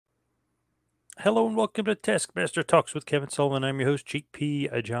Hello and welcome to Taskmaster Talks with Kevin Sullivan. I'm your host,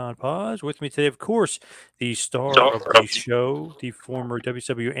 GP John Paz. With me today, of course, the star of the show, the former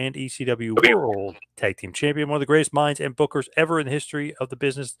WCW and ECW World Tag Team Champion, one of the greatest minds and bookers ever in the history of the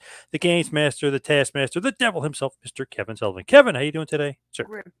business, the Games Master, the Taskmaster, the Devil himself, Mr. Kevin Sullivan. Kevin, how you doing today, sir?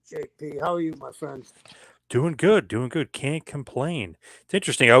 Great, JP. How are you, my friend? Doing good, doing good. Can't complain. It's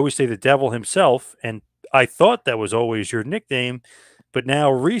interesting. I always say the Devil himself, and I thought that was always your nickname, but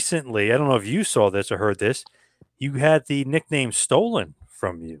now recently, I don't know if you saw this or heard this, you had the nickname stolen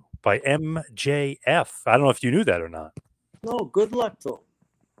from you by MJF. I don't know if you knew that or not. No, good luck to him.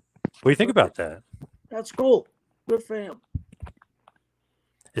 What do you think about that? That's cool. Good for him.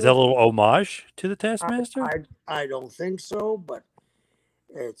 Is that a little homage to the Taskmaster? I don't think so, but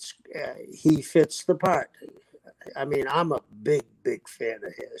it's he fits the part. I mean, I'm a big fan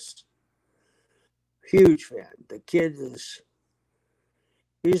of his. Huge fan. The kid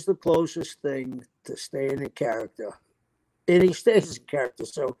he's the closest thing to staying in character. And he stays in character,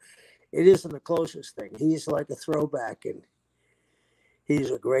 so it isn't the closest thing. He's like a throwback, and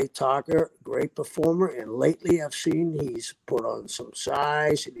he's a great talker, great performer, and lately I've seen he's put on some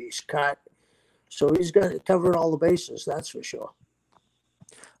size and he's cut. So he's got covered all the bases, that's for sure.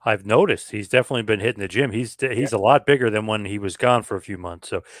 I've noticed he's definitely been hitting the gym. He's a lot bigger than when he was gone for a few months.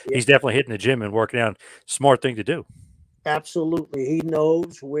 So he's definitely hitting the gym and working out. Smart thing to do. Absolutely. He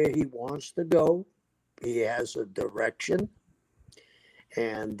knows where he wants to go. He has a direction.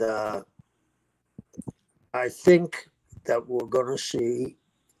 And I think that we're going to see,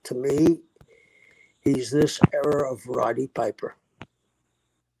 to me, he's this era of Roddy Piper.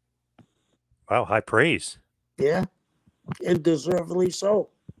 Wow, high praise. Yeah, and deservedly so.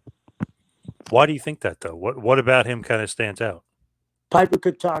 Why do you think that, though? What about him kind of stands out? Piper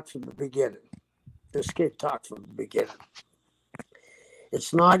could talk from the beginning. This kid talked from the beginning.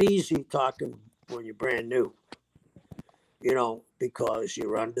 It's not easy talking when you're brand new, because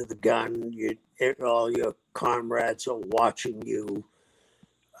you're under the gun. All your comrades are watching you.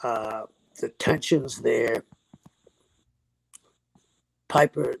 The tension's there.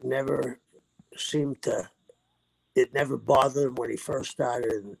 Piper never seemed to, it never bothered him when he first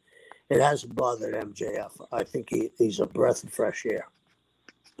started, and it hasn't bothered MJF. I think he's a breath of fresh air.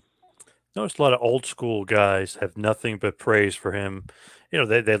 Noticed a lot of old school guys have nothing but praise for him.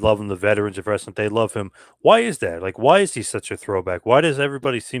 They love him, the veterans of wrestling. They love him. Why is that? Like, why is he such a throwback? Why does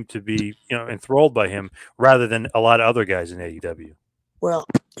everybody seem to be, enthralled by him rather than a lot of other guys in AEW? Well,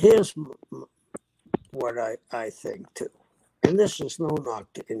 here's what I think, too. And this is no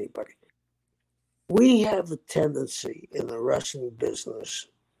knock to anybody. We have a tendency in the wrestling business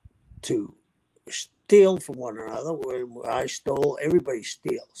to steal from one another. When I stole, everybody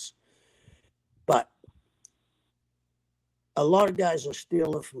steals. But a lot of guys are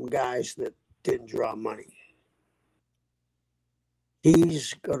stealing from guys that didn't draw money.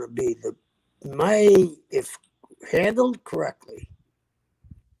 He's going to be if handled correctly,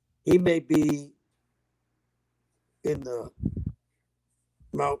 he may be in the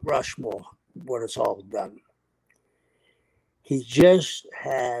Mount Rushmore when it's all done. He just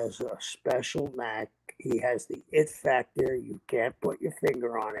has a special knack. He has the it factor. You can't put your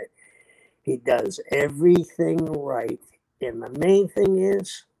finger on it. He does everything right. And the main thing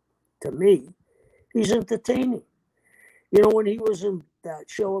is, to me, he's entertaining. When he was in that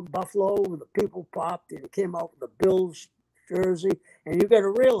show in Buffalo, where the people popped and he came out with the Bills jersey, and you got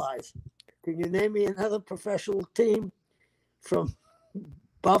to realize, can you name me another professional team from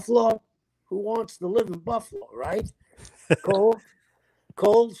Buffalo who wants to live in Buffalo, right?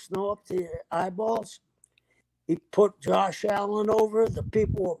 Cold, snow up to your eyeballs. He put Josh Allen over. The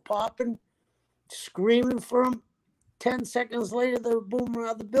people were popping, screaming for him. 10 seconds later, they were booming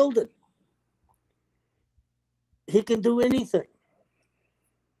out of the building. He can do anything.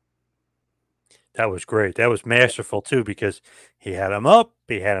 That was great. That was masterful, too, because he had him up,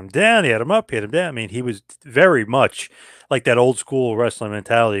 he had him down, he had him up, he had him down. I mean, he was very much like that old school wrestling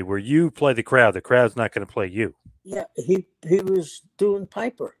mentality where you play the crowd. The crowd's not going to play you. Yeah, he was doing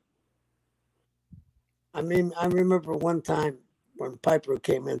Piper. I mean, I remember one time when Piper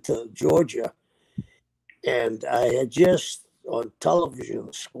came into Georgia, and I had just on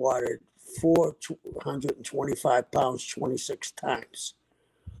television squatted 425 pounds 26 times.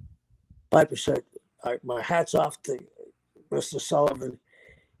 Piper said, my hat's off to Mr. Sullivan.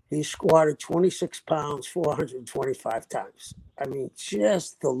 He squatted 26 pounds 425 times. I mean,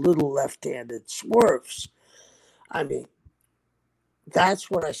 just the little left-handed swerves. I mean,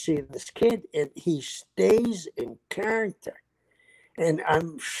 that's what I see in this kid, and he stays in character. And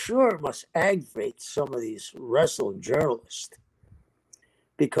I'm sure it must aggravate some of these wrestling journalists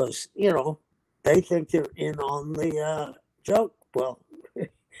because, they think they're in on the joke. Well,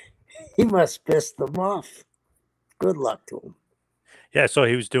 he must piss them off. Good luck to him. Yeah, so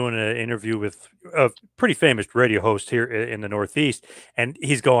he was doing an interview with a pretty famous radio host here in the Northeast, and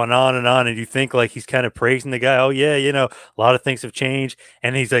he's going on, and you think like he's kind of praising the guy. Oh yeah, a lot of things have changed,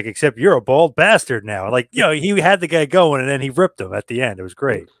 and he's like, except you're a bald bastard now. Like, he had the guy going, and then he ripped him at the end. It was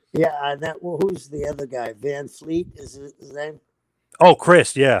great. Yeah, who's the other guy? Van Fleet is his name? Oh,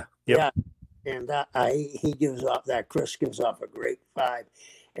 Chris, yeah. Yep. Yeah, and he gives off that. Chris gives off a great vibe.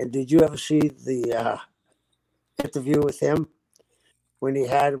 And did you ever see the interview with him when he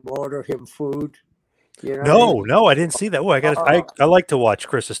had him order him food? No, I didn't see that. Oh, I like to watch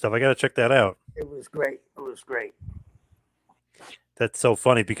Chris's stuff. I got to check that out. It was great. It was great. That's so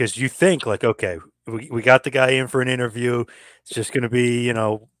funny because you think like, okay, we got the guy in for an interview. It's just going to be,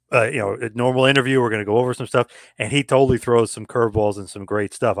 a normal interview. We're going to go over some stuff, and he totally throws some curveballs and some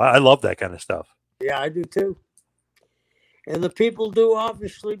great stuff. I love that kind of stuff. Yeah, I do too. And the people do,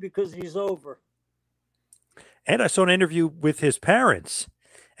 obviously, because he's over. And I saw an interview with his parents,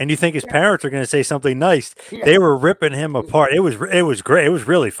 and you think his parents are going to say something nice. Yeah. They were ripping him apart. It was great. It was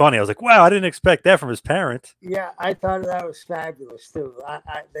really funny. I was like, wow, I didn't expect that from his parents. Yeah, I thought that was fabulous too.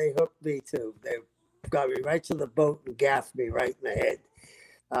 They hooked me too. They got me right to the boat and gaffed me right in the head.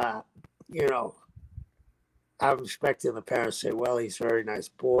 I'm expecting the parents to say, well, he's a very nice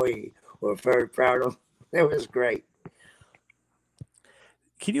boy. We're very proud of him. It was great.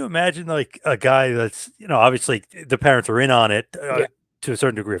 Can you imagine like a guy that's, obviously the parents are in on it to a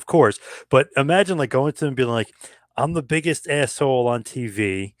certain degree, of course, but imagine like going to them and being like, I'm the biggest asshole on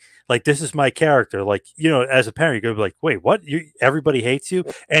TV. Like, this is my character. Like, as a parent, you go be like, wait, what? Everybody hates you?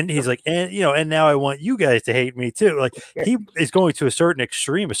 And he's like, and now I want you guys to hate me too. Like, he is going to a certain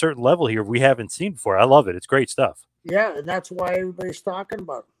extreme, a certain level here we haven't seen before. I love it. It's great stuff. Yeah, and that's why everybody's talking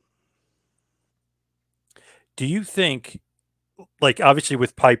about it. Do you think, like, obviously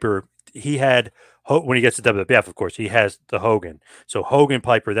with Piper, he had, when he gets to WWF, of course, he has the Hogan. So Hogan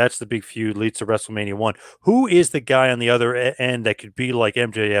Piper, that's the big feud, leads to WrestleMania 1. Who is the guy on the other end that could be like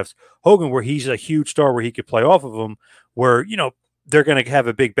MJF's Hogan, where he's a huge star, where he could play off of him, where, they're going to have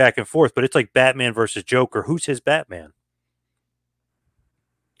a big back and forth, but it's like Batman versus Joker. Who's his Batman?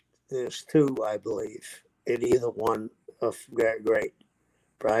 There's two, I believe, and either one of great.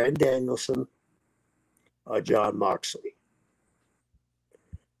 Bryan Danielson or John Moxley.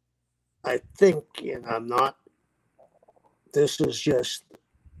 I think, and I'm not, this is just,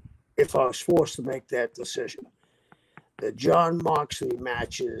 if I was forced to make that decision, the John Moxley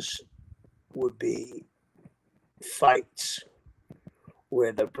matches would be fights,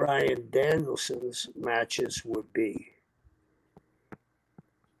 where the Bryan Danielson's matches would be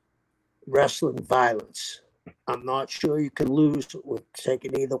wrestling violence. I'm not sure you can lose with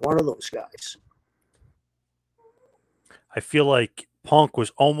taking either one of those guys. I feel like Punk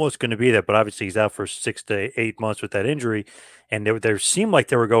was almost going to be that, but obviously he's out for 6 to 8 months with that injury, and there seemed like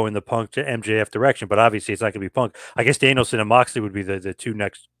they were going the Punk to MJF direction, but obviously it's not going to be Punk. I guess Danielson and Moxley would be the two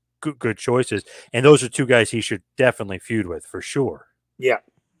next good choices, and those are two guys he should definitely feud with for sure. Yeah.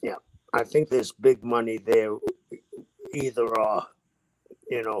 I think there's big money there, either or,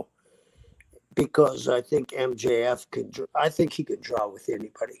 because I think MJF I think he can draw with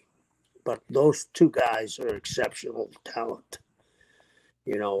anybody. But those two guys are exceptional talent.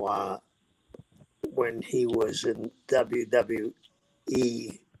 When he was in WWE,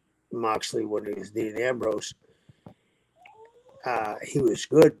 Moxley, when he was Dean Ambrose, he was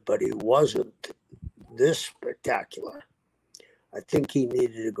good, but he wasn't this spectacular. I think he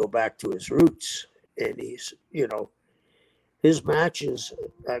needed to go back to his roots. And he's, his matches,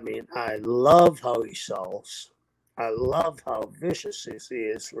 I love how he sells. I love how vicious he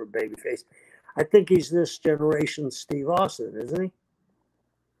is for a babyface. I think he's this generation's Steve Austin, isn't he?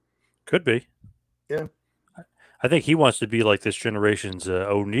 Could be. Yeah. I think he wants to be like this generation's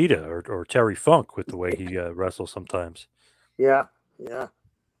Onita or Terry Funk with the way he wrestles sometimes. Yeah.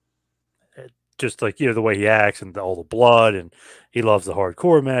 Just like, the way he acts and all the blood, and he loves the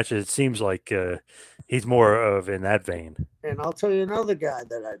hardcore matches. It seems like he's more of in that vein. And I'll tell you another guy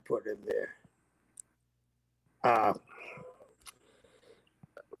that I put in there.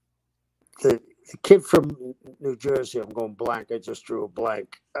 The kid from New Jersey, I'm going blank. I just drew a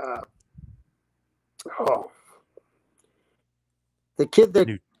blank. The kid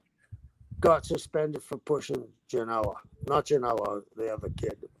that got suspended for pushing Janela. Not Janela, the other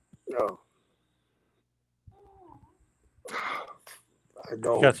kid. No. I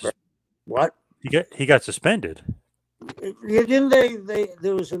know. What? He got suspended. Didn't they?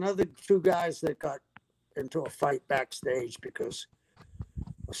 There was another two guys that got into a fight backstage because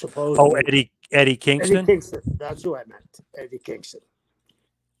supposedly. Oh, Eddie Eddie Kingston? Kingston. That's who I meant. Eddie Kingston.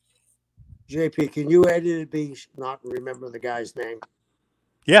 JP, can you edit me not remember the guy's name?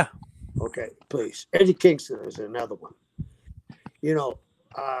 Yeah. Okay, please. Eddie Kingston is another one. You know,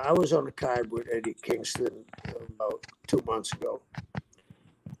 I was on a card with Eddie Kingston about 2 months ago,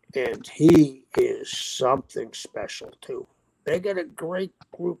 and he is something special too. They got a great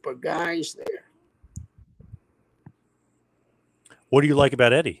group of guys there. What do you like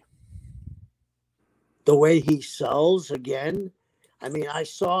about Eddie? The way he sells again. I mean, I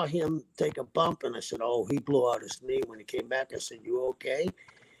saw him take a bump, and I said, "Oh, he blew out his knee." When he came back, I said, "You okay?"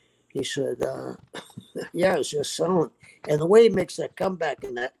 He said, "Yeah, it's just selling." And the way he makes that comeback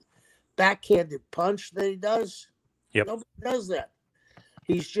and that backhanded punch that he does, Yep. nobody does that.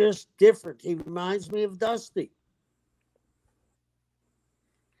 He's just different. He reminds me of Dusty.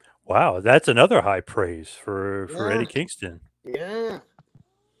 Wow, that's another high praise for Yeah. Eddie Kingston. Yeah.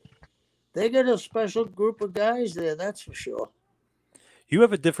 They got a special group of guys there, that's for sure. You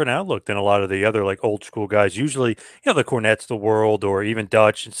have a different outlook than a lot of the other like old school guys. Usually, the Cornettes, the World, or even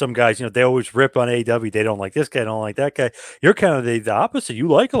Dutch, and some guys, they always rip on AEW. They don't like this guy, don't like that guy. You're kind of the opposite. You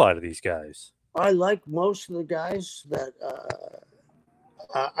like a lot of these guys. I like most of the guys that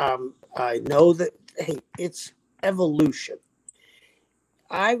I know that, hey, it's evolution.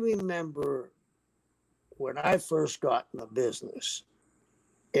 I remember when I first got in the business,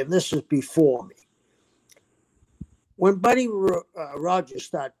 and this is before me, when Buddy Rogers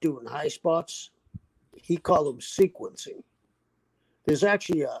started doing high spots, he called them sequencing. There's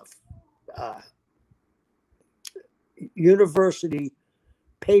actually a university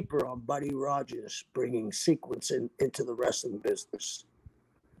paper on Buddy Rogers bringing sequencing into the wrestling business.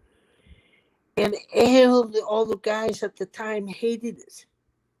 And all the guys at the time hated it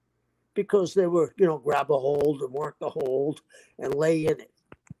because they were, grab a hold and work the hold and lay in it.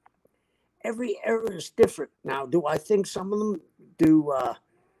 Every era is different. Now, do I think some of them do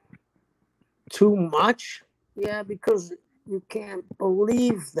too much? Yeah, because you can't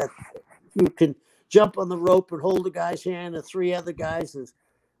believe that you can jump on the rope and hold a guy's hand and three other guys, as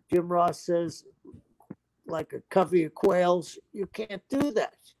Jim Ross says, like a covey of quails. You can't do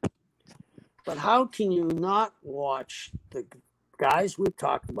that. But how can you not watch the guys we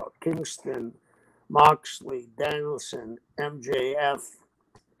talked about, Kingston, Moxley, Danielson, MJF,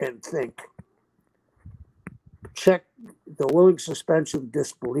 and think, check the willing suspension of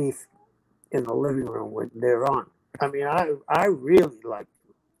disbelief in the living room when they're on. I mean, I really like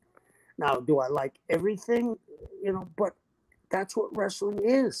them. Now, do I like everything? But that's what wrestling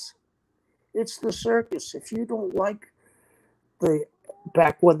is. It's the circus. If you don't like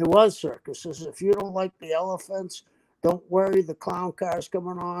back when there was circuses, if you don't like the elephants, don't worry, the clown car's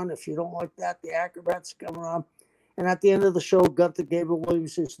coming on. If you don't like that, the acrobats are coming on. And at the end of the show, Gunther Gabriel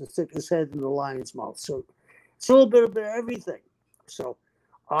Williams used to stick his head in the lion's mouth. So it's a little bit of everything. So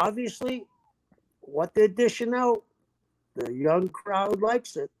obviously, what they're dishing out, the young crowd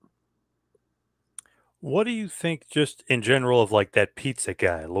likes it. What do you think, just in general, of like that pizza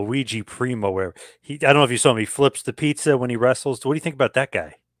guy, Luigi Primo? Where I don't know if you saw him, he flips the pizza when he wrestles. What do you think about that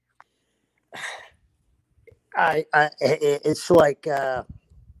guy? It's like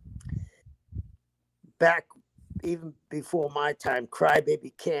back even before my time,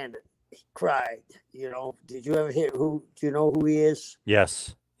 Crybaby Cannon. He cried. Did you ever hear do you know who he is?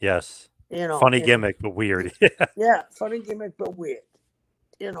 Yes. Funny gimmick, but weird. Yeah, funny gimmick, but weird.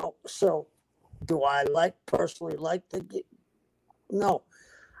 So do I personally like no.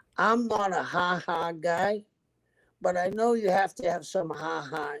 I'm not a ha-ha guy, but I know you have to have some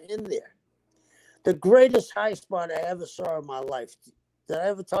ha-ha in there. The greatest high spot I ever saw in my life. Did I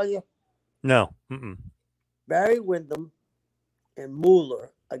ever tell you? No. Barry Windham and Moolah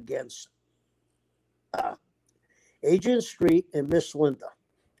against Adrian Street and Miss Linda.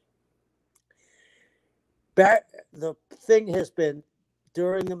 The thing has been,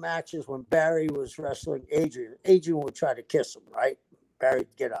 during the matches when Barry was wrestling Adrian would try to kiss him, right?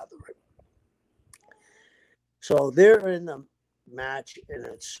 Barry'd get out of the ring. So they're in the match, and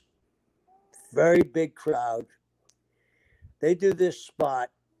it's very big crowd. They do this spot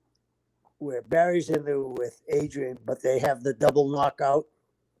where Barry's in there with Adrian, but they have the double knockout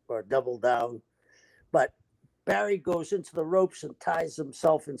or double down. But Barry goes into the ropes and ties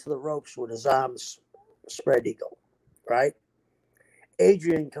himself into the ropes with his arms spread eagle, right?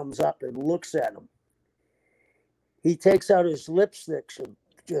 Adrian comes up and looks at him. He takes out his lipsticks and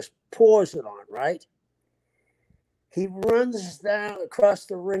just pours it on, right? He runs down across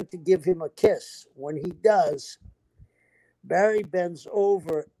the ring to give him a kiss. When he does, Barry bends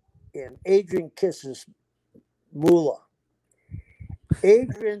over and Adrian kisses Moolah.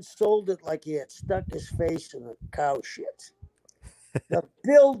 Adrian sold it like he had stuck his face in a cow shit. The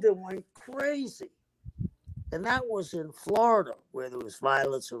building went crazy. And that was in Florida, where there was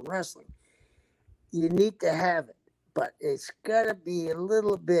violence in wrestling. You need to have it, but it's got to be a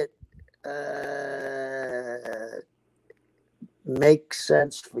little bit make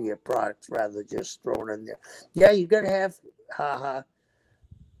sense for your product rather than just thrown in there. Yeah, you got to have haha,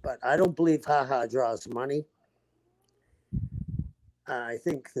 but I don't believe haha draws money. I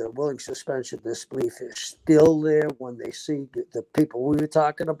think the willing suspension of disbelief is still there when they see the people we were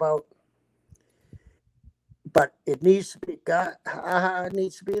talking about. But it needs to be got haha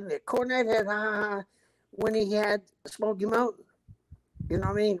needs to be in there. Cornette had haha when he had Smoky Mountain. You know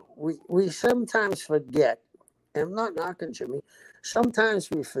what I mean? We sometimes forget, and I'm not knocking Jimmy.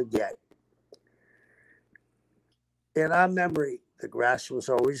 Sometimes we forget. In our memory, the grass was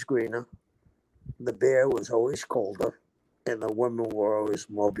always greener, the beer was always colder, and the women were always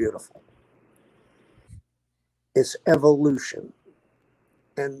more beautiful. It's evolution.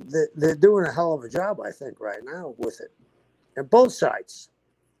 And they're doing a hell of a job, I think, right now with it. And both sides.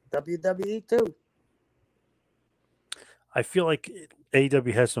 WWE too. I feel like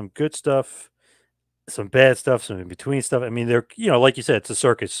AEW has some good stuff, some bad stuff, some in between stuff. I mean, they're, like you said, it's a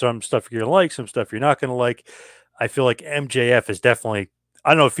circus. Some stuff you're gonna like, some stuff you're not gonna like. I feel like MJF is definitely, I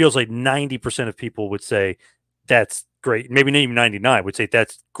don't know, it feels like 90% of people would say that's great. Maybe not even 99 would say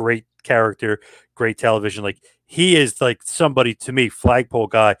that's great character, great television. Like, he is like somebody, to me, flagpole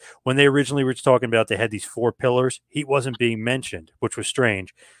guy. When they originally were talking about they had these 4 pillars, he wasn't being mentioned, which was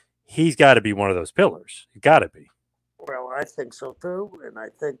strange. He's got to be one of those pillars. He got to be. Well, I think so too. And I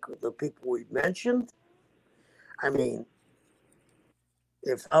think the people we mentioned, I mean,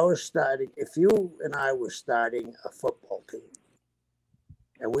 if you and I were starting a football team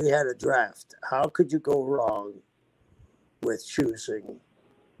and we had a draft, how could you go wrong with choosing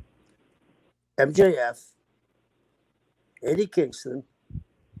MJF, Eddie Kingston,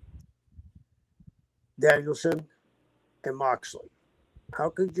 Danielson, and Moxley? How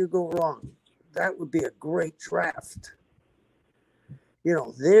could you go wrong? That would be a great draft.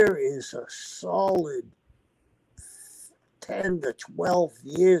 There is a solid 10 to 12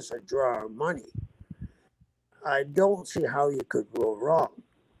 years of drawing money. I don't see how you could go wrong.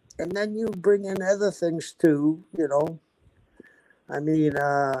 And then you bring in other things too, I mean,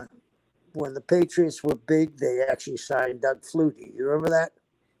 when the Patriots were big, they actually signed Doug Flutie. You remember that?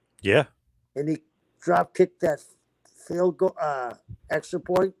 Yeah. And he drop kicked that field goal, extra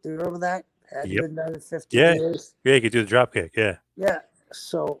point. Do you remember that? Hadn't been done in 50 years. Yeah, you could do the drop kick. Yeah. Yeah.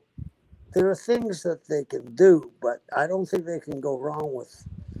 So there are things that they can do, but I don't think they can go wrong with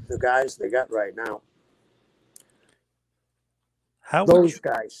the guys they got right now. Those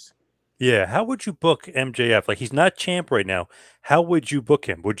guys. Yeah. How would you book MJF? Like, he's not champ right now. How would you book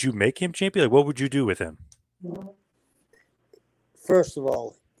him? Would you make him champion? Like, what would you do with him? First of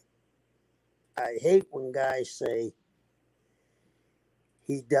all, I hate when guys say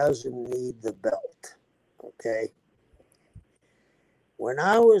he doesn't need the belt. Okay. When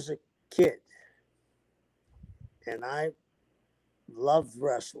I was a kid and I loved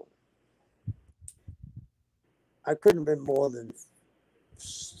wrestling, I couldn't have been more than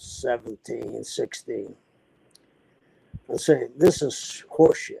 17, 16. I'm saying, this is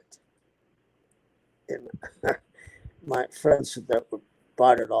horseshit. And my friends that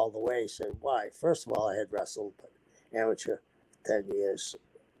bought it all the way said, why? First of all, I had wrestled amateur 10 years,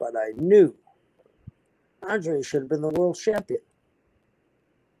 but I knew Andre should have been the world champion.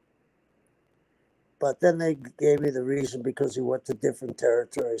 But then they gave me the reason because he went to different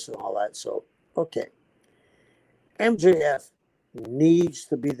territories and all that. So, okay. MJF needs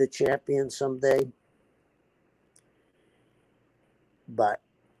to be the champion someday. But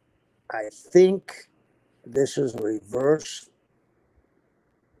I think this is reverse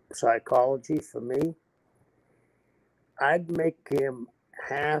psychology for me. I'd make him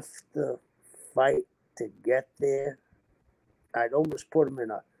have to fight to get there. I'd almost put him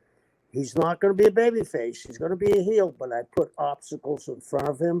in he's not going to be a babyface. He's going to be a heel, but I put obstacles in front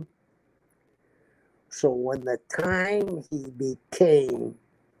of him. So when the time he became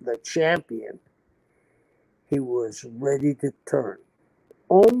the champion, he was ready to turn.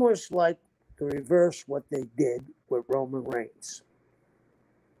 Almost like the reverse what they did with Roman Reigns.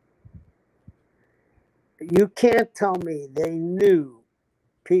 You can't tell me they knew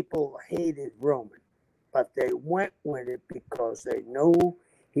people hated Roman, but they went with it because they knew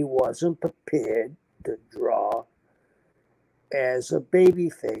he wasn't prepared to draw as a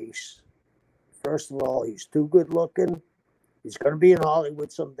babyface. First of all, he's too good looking. He's going to be in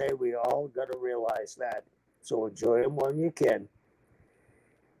Hollywood someday. We all got to realize that. So enjoy him when you can.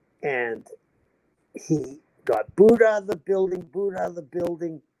 And he got booed out of the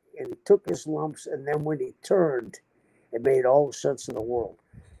building, and he took his lumps. And then when he turned, it made all the sense in the world.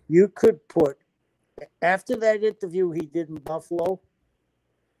 You could put, after that interview he did in Buffalo,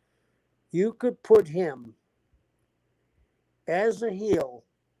 you could put him as a heel,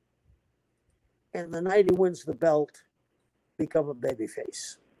 and the night he wins the belt, become a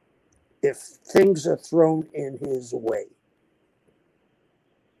babyface if things are thrown in his way.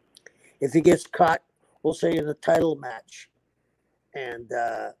 If he gets caught, we'll say in a title match, and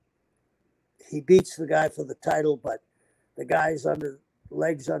he beats the guy for the title, but the guy's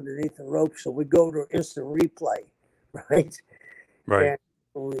legs underneath the rope, so we go to instant replay, right? Right.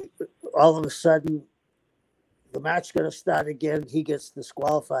 And all of a sudden, the match going to start again. He gets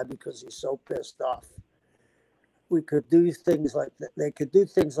disqualified because he's so pissed off. We could do things like that. They could do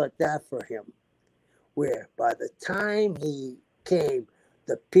things like that for him, where by the time he came,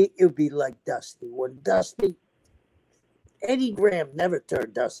 it would be like Dusty. When Eddie Graham never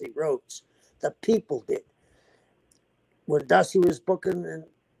turned Dusty Rhodes. The people did. When Dusty was booking in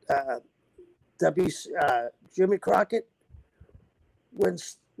Jimmy Crockett, when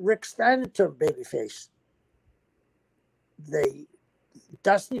Rick Steiner turned babyface,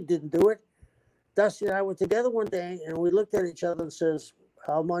 Dusty didn't do it. Dusty and I were together one day, and we looked at each other and says,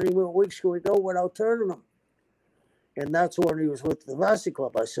 how many more weeks can we go without turning him? And that's when he was with the Varsity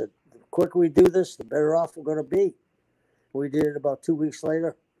Club. I said, the quicker we do this, the better off we're going to be. We did it about 2 weeks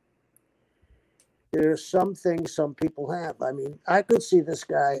later. There's some things some people have. I mean, I could see this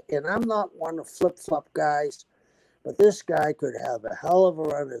guy, and I'm not one of flip-flop guys, but this guy could have a hell of a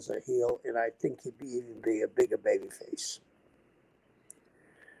run as a heel, and I think he'd even be a bigger babyface.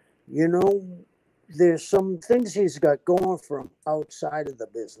 You know, there's some things he's got going from outside of the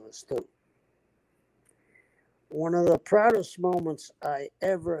business, too. One of the proudest moments I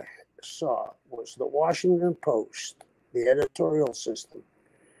ever saw was the Washington Post, the editorial system,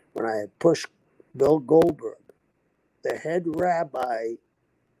 when I had pushed Bill Goldberg, the head rabbi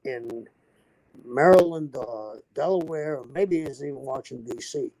in Maryland, Delaware, or maybe he was even watching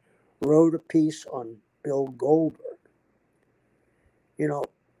D.C., wrote a piece on Bill Goldberg. You know,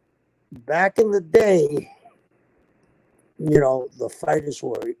 back in the day, you know, the fighters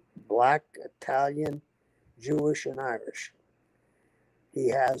were black, Italian, Jewish, and Irish. He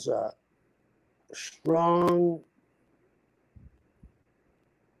has a strong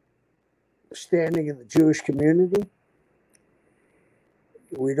standing in the Jewish community.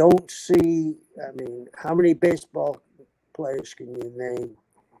 We don't see, I mean, how many baseball players can you name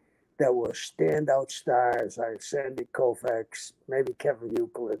that were standout stars, like Sandy Koufax, maybe Kevin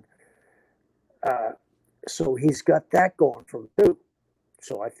Euclid? So he's got that going from too.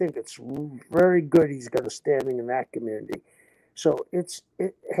 So I think it's very good he's got a standing in that community. So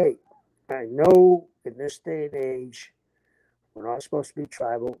hey, I know in this day and age, we're not supposed to be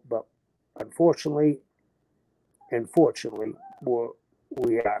tribal, but unfortunately, we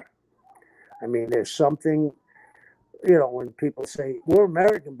are. I mean, there's something, you know, when people say, we're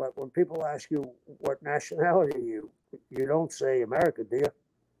American, but when people ask you, what nationality are you? You don't say America, do you?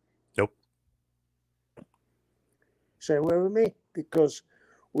 Nope. Say, where with me? Because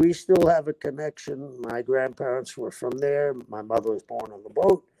we still have a connection. My grandparents were from there. My mother was born on the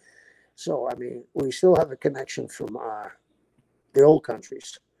boat. So, I mean, we still have a connection from the old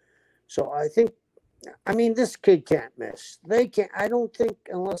countries. So I think, I mean, this kid can't miss. They can't, I don't think,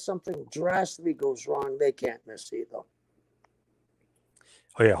 unless something drastically goes wrong, they can't miss either.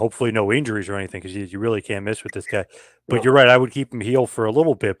 Oh, yeah, hopefully no injuries or anything, because you really can't miss with this guy. But you're right, I would keep him heel for a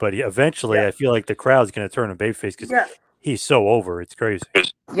little bit, but eventually I feel like the crowd's going to turn him babyface because he's so over. It's crazy.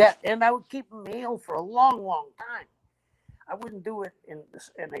 Yeah, and I would keep him heel for a long, long time. I wouldn't do it in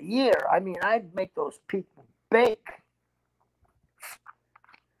a year. I mean, I'd make those people beg.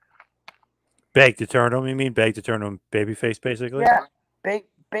 Beg to turn him, you mean? Beg to turn him babyface, basically? Yeah, beg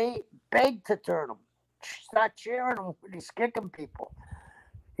to turn him. Start cheering him when he's kicking people,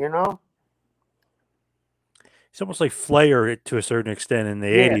 you know? It's almost like Flair to a certain extent in the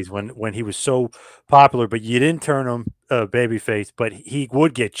 80s when he was so popular, but you didn't turn him babyface, but he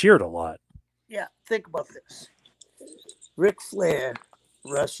would get cheered a lot. Yeah, think about this. Ric Flair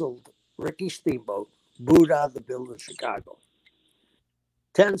wrestled Ricky Steamboat, booed out of the building in Chicago.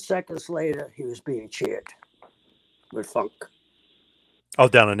 10 seconds later, he was being cheered with Funk. Oh,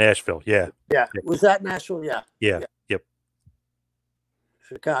 down in Nashville, yeah. Yeah, was that Nashville? Yeah. Yep.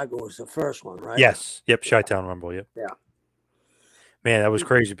 Chicago was the first one, right? Yes, yep, Chi-Town Rumble, yep. Yeah. Man, that was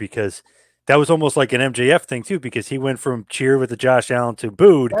crazy because that was almost like an MJF thing, too, because he went from cheer with the Josh Allen to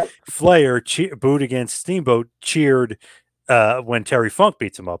booed. Flair booed against Steamboat, cheered when Terry Funk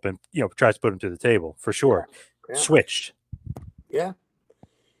beats him up and tries to put him through the table for sure. Yeah. Switched. Yeah.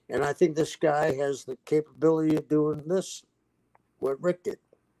 And I think this guy has the capability of doing this, what Rick did.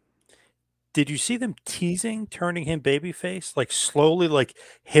 Did you see them teasing turning him babyface? Like slowly, like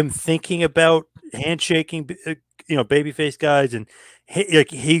him thinking about handshaking, babyface guys, and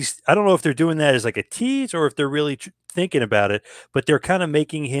he's. I don't know if they're doing that as like a tease or if they're really thinking about it, but they're kind of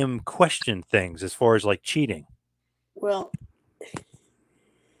making him question things as far as like cheating. Well,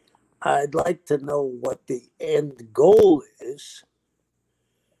 I'd like to know what the end goal is,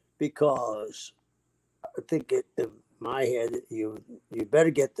 because I think in my head, you better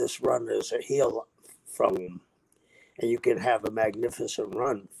get this run as a heel from him, and you can have a magnificent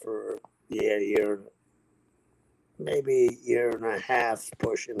run for year, maybe year and a half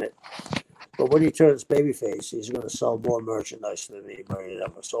pushing it. But when he turns babyface, he's going to sell more merchandise than anybody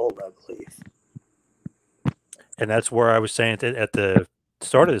ever sold, I believe. And that's where I was saying at the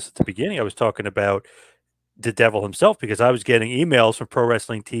start of this, at the beginning, I was talking about the devil himself, because I was getting emails from Pro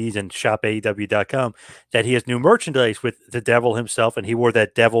Wrestling Tees and ShopAEW.com that he has new merchandise with the devil himself, and he wore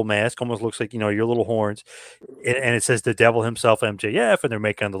that devil mask, almost looks like your little horns, and it says the devil himself MJF, and they're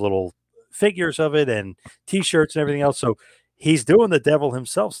making the little figures of it and T-shirts and everything else. So he's doing the devil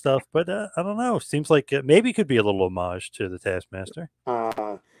himself stuff, but I don't know. Seems like maybe it could be a little homage to the Taskmaster.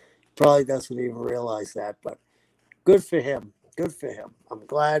 Probably doesn't even realize that, but good for him. Good for him. I'm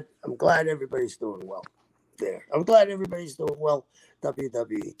glad everybody's doing well there. I'm glad everybody's doing well.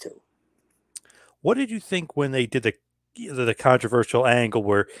 WWE too. What did you think when they did the controversial angle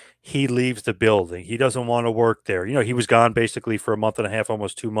where he leaves the building? He doesn't want to work there. He was gone basically for a month and a half,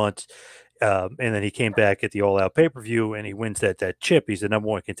 almost 2 months. And then he came back at the All Out pay-per-view and he wins that chip. He's the number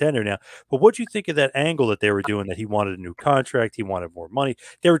one contender now. But what do you think of that angle that they were doing, that he wanted a new contract, he wanted more money?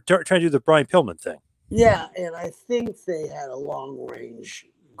 They were trying to do the Brian Pillman thing. Yeah, and I think they had a long-range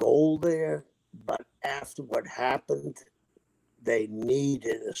goal there, but after what happened, they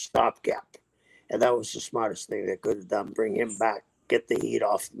needed a stopgap. And that was the smartest thing they could have done, bring him back, get the heat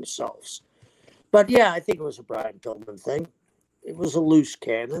off themselves. But yeah, I think it was a Brian Pillman thing. It was a loose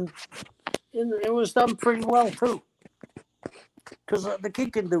cannon. And it was done pretty well, too. Because the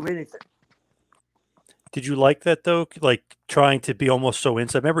kid can do anything. Did you like that, though? Like, trying to be almost so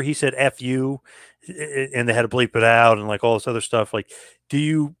inside. Remember he said F you, and they had to bleep it out and, like, all this other stuff. Like, do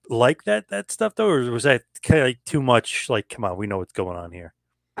you like that stuff, though? Or was that kind of like too much? Like, come on, we know what's going on here.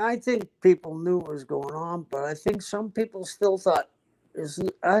 I think people knew what was going on, but I think some people still thought,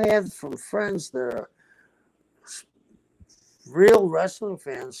 I have from friends that are real wrestling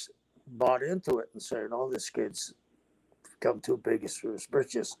fans bought into it and said, oh, this kid's become too big for his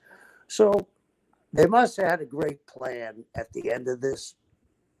britches. So they must have had a great plan at the end of this,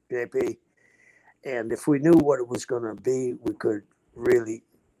 JP. And if we knew what it was going to be, we could really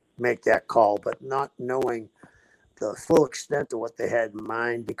make that call, but not knowing the full extent of what they had in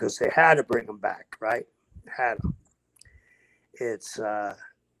mind, because they had to bring him back, right? Had to. It's,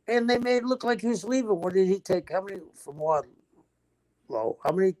 and they made it look like he was leaving. What did he take? How many from Wardlow?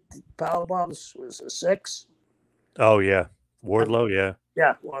 How many power bombs? Was it 6? Oh, yeah. Wardlow, yeah.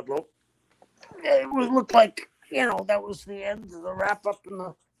 Yeah, Wardlow. It would look like, that was the end of the wrap up and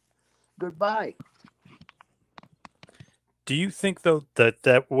the goodbye. Do you think, though,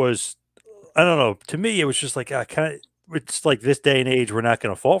 that was, I don't know, to me, it was just like, it's like this day and age, we're not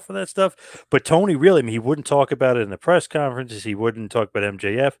going to fall for that stuff. But Tony, really, he wouldn't talk about it in the press conferences. He wouldn't talk about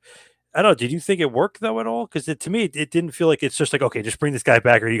MJF. I don't know. Did you think it worked, though, at all? Because to me, it didn't feel like it's just like, okay, just bring this guy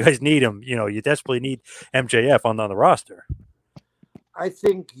back, or you guys need him. You desperately need MJF on the roster. I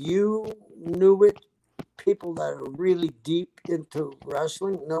think you knew it. People that are really deep into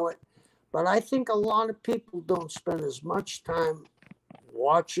wrestling know it. But I think a lot of people don't spend as much time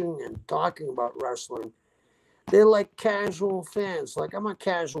watching and talking about wrestling. They're like casual fans. Like, I'm a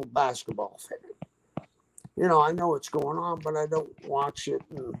casual basketball fan. I know what's going on, but I don't watch it.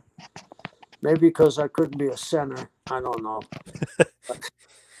 And maybe because I couldn't be a center. I don't know.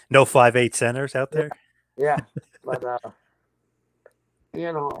 No 5'8" centers out there? Yeah. But,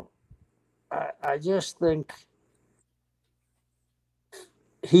 I just think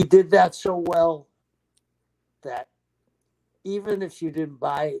he did that so well that even if you didn't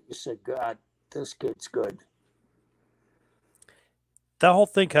buy it, you said, God, this kid's good. That whole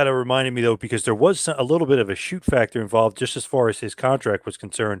thing kind of reminded me, though, because there was a little bit of a shoot factor involved just as far as his contract was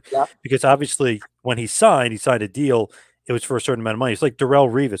concerned. Yeah. Because obviously when he signed a deal, it was for a certain amount of money. It's like Darrell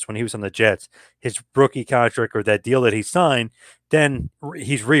Revis when he was on the Jets, his rookie contract or that deal that he signed. Then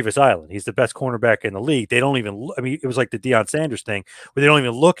he's Revis Island. He's the best cornerback in the league. They don't even. I mean, it was like the Deion Sanders thing where they don't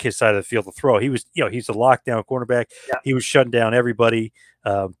even look his side of the field to throw. He was, he's a lockdown cornerback. Yeah. He was shutting down everybody.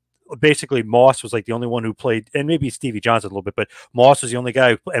 Basically, Moss was like the only one who played, and maybe Stevie Johnson a little bit, but Moss was the only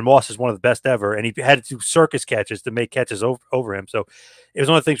guy, and Moss is one of the best ever, and he had to do circus catches to make catches over him. So it was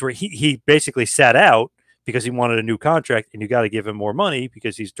one of the things where he basically sat out because he wanted a new contract, and you got to give him more money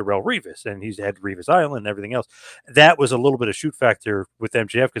because he's Darrell Revis, and he's had Revis Island and everything else. That was a little bit of shoot factor with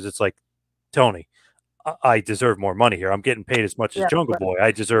MJF because it's like, Tony, I deserve more money here. I'm getting paid as much as Jungle Boy.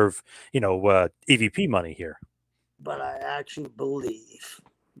 I deserve, EVP money here. But I actually believe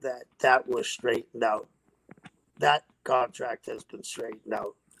that was straightened out. That contract has been straightened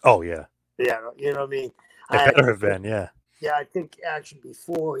out. Oh, yeah. Yeah, you know what I mean? It better have been, yeah. Yeah, I think actually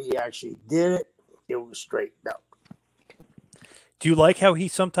before he actually did it, it was straightened out. Do you like how he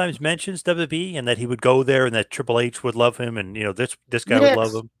sometimes mentions WWE and that he would go there and that Triple H would love him and, this guy would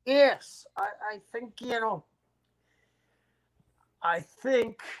love him? Yes. I think,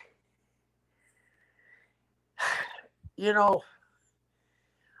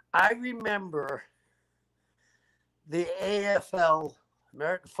 I remember the AFL,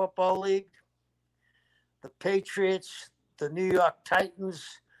 American Football League, the Patriots, the New York Titans,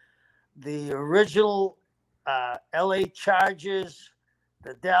 the original LA Chargers,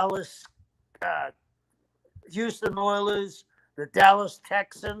 the Dallas, Houston Oilers, the Dallas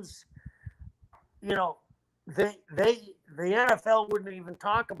Texans. The NFL wouldn't even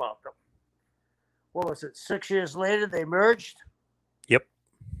talk about them. What was it? 6 years later, they merged. Yep.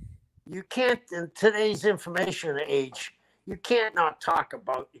 You can't, in today's information age, you can't not talk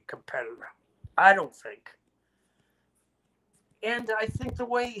about your competitor. I don't think. And I think the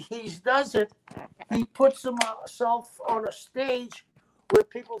way he does it, he puts himself on a stage where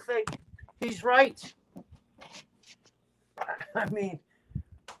people think he's right. I mean,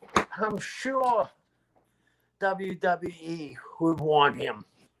 I'm sure WWE would want him.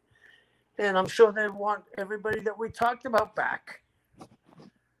 And I'm sure they'd want everybody that we talked about back.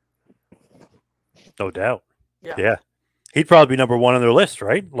 No doubt. Yeah. He'd probably be number one on their list,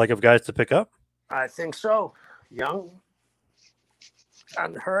 right? Like of guys to pick up? I think so. Young,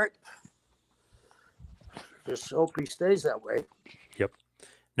 unhurt. Just hope he stays that way. Yep.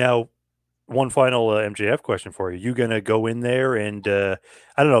 Now, one final MJF question for you. You going to go in there and, I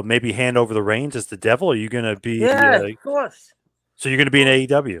don't know, maybe hand over the reins as the devil? Or are you going to be... Yeah, of course. So you're going to be in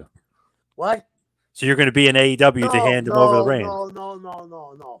AEW? What? So you're going to be in AEW to hand him over the reins?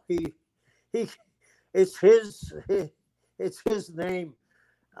 No. It's his name.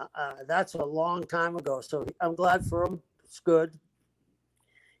 That's a long time ago. So I'm glad for him. It's good.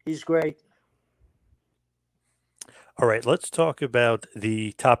 He's great. All right, let's talk about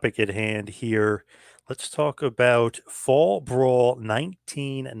the topic at hand here. Let's talk about Fall Brawl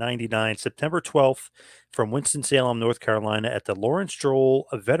 1999, September 12th, from Winston-Salem, North Carolina, at the Lawrence Stroll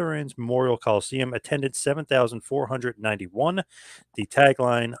Veterans Memorial Coliseum. Attendance 7,491. The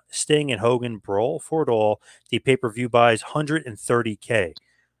tagline, Sting and Hogan Brawl for it all. The pay-per-view buys 130K.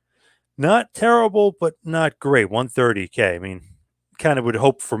 Not terrible, but not great. 130K. I mean, kind of would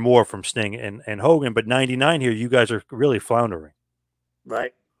hope for more from Sting and Hogan, but 99 here, you guys are really floundering.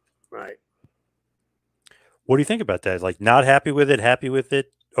 Right. What do you think about that? Like, not happy with it, happy with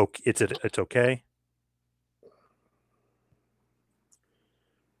it? Okay, it's okay.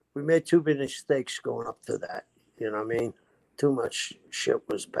 We made too many mistakes going up to that. You know what I mean? Too much shit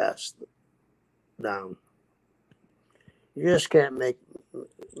was passed down. You just can't make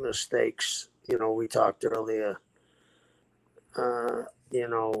mistakes. We talked earlier.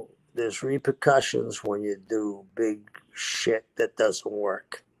 There's repercussions when you do big shit that doesn't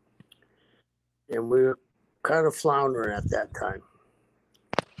work. And we were kind of floundering at that time.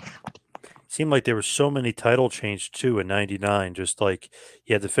 Seemed like there were so many title changes too in 99. Just like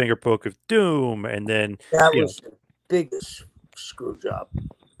you had the finger poke of doom, and then that was the biggest screw job.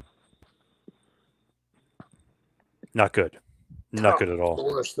 Not good. Not good at all. The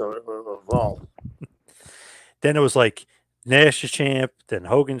worst of all. Then it was like Nash is champ, then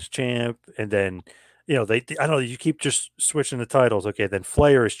Hogan's champ, and then I don't know, you keep just switching the titles. Okay, then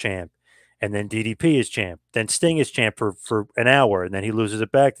Flair is champ, and then DDP is champ. Then Sting is champ for an hour, and then he loses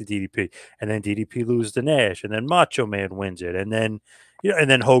it back to DDP, and then DDP loses to Nash, and then Macho Man wins it, and then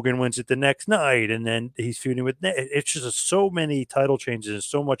and then Hogan wins it the next night, and then he's feuding with Nash. It's just so many title changes and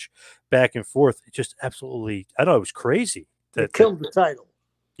so much back and forth. It just absolutely, I don't know, it was crazy. It killed the title.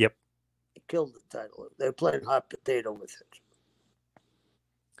 Yep. It killed the title. They're playing hot potato with it.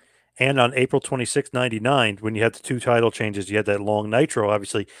 And on April 26, 99, when you had the 2 title changes, you had that long Nitro,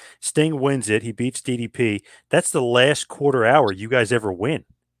 obviously. Sting wins it. He beats DDP. That's the last quarter hour you guys ever win.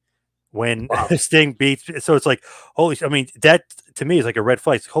 When Wow. Sting beats, so it's like, I mean, that to me is like a red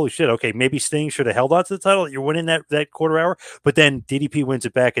flag. It's like, holy shit, okay, maybe Sting should have held on to the title. You're winning that quarter hour, but then DDP wins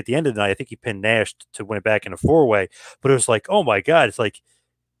it back at the end of the night. I think he pinned Nash to win it back in a 4-way. But it was like, oh my god, it's like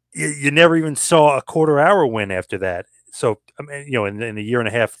you never even saw a quarter hour win after that. So I mean, in a year and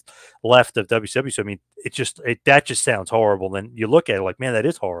a half left of WCW, so I mean, that just sounds horrible. Then you look at it like, man, that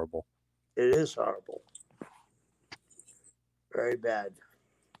is horrible. It is horrible. Very bad.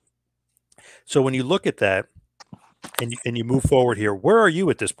 So when you look at that and you move forward here, where are you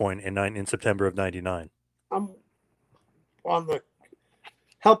at this point in September of 99? I'm on the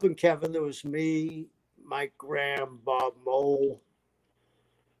helping Kevin. There was me, Mike Graham, Bob Mole,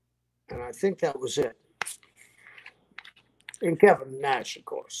 and I think that was it. And Kevin Nash, of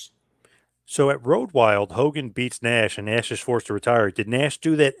course. So at Road Wild, Hogan beats Nash, and Nash is forced to retire. Did Nash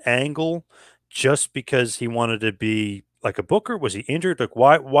do that angle just because he wanted to be like a booker? Was he injured? Like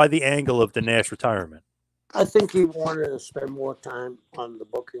why the angle of the Nash retirement? I think he wanted to spend more time on the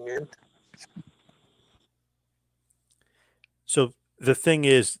booking end. So the thing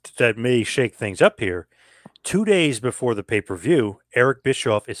is that may shake things up here. 2 days before the pay-per-view, Eric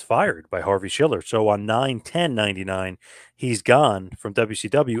Bischoff is fired by Harvey Schiller. So on 9/10/99, he's gone from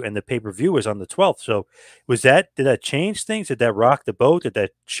WCW, and the pay-per-view is on the 12th. So did that change things? Did that rock the boat? Did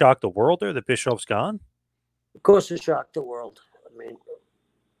that shock the world there that Bischoff's gone? Of course, it shocked the world. I mean,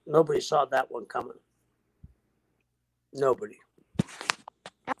 nobody saw that one coming. Nobody.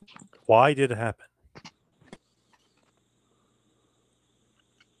 Why did it happen?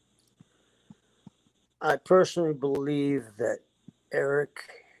 I personally believe that Eric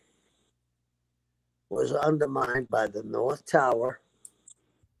was undermined by the North Tower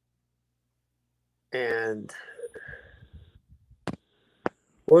and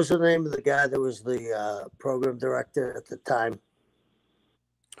what was the name of the guy that was the program director at the time?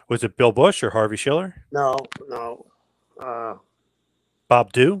 Was it Bill Bush or Harvey Schiller? No.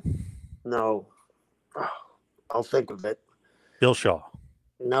 Bob Dew? No. I'll think of it. Bill Shaw?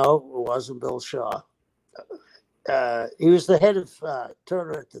 No, it wasn't Bill Shaw. He was the head of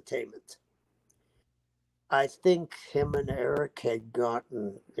Turner Entertainment. I think him and Eric had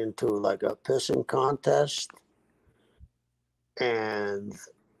gotten into like a pissing contest, and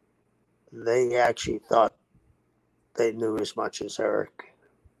they actually thought they knew as much as Eric,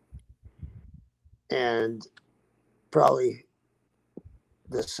 and probably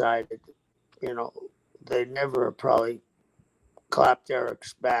decided, they never probably clapped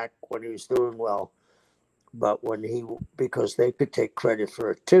Eric's back when he was doing well, but because they could take credit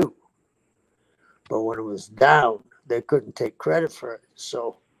for it too. But when it was down, they couldn't take credit for it.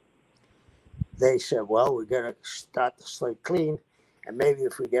 So they said, well, we got to start the slate clean. And maybe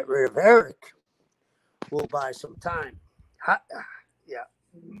if we get rid of Eric, we'll buy some time. Yeah.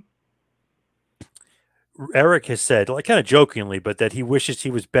 Eric has said, like kind of jokingly, but that he wishes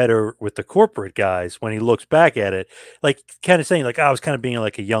he was better with the corporate guys when he looks back at it, like kind of saying like, I was kind of being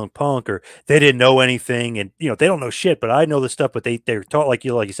like a young punk, or they didn't know anything, and they don't know shit, but I know the stuff, but they're taught like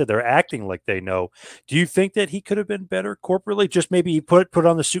you said, they're acting like they know. Do you think that he could have been better corporately? Just maybe he put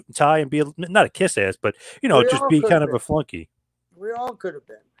on the suit and tie and be not a kiss ass, but just be kind of a flunky. We all could have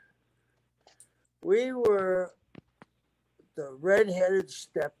been. We were the redheaded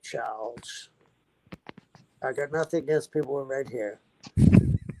stepchilds. I got nothing against people with red hair.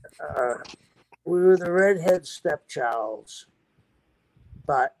 We were the redhead stepchilds,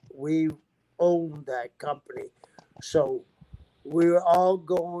 but we owned that company. So we were all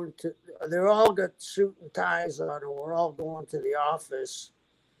going to, they all got suit and ties on, and we're all going to the office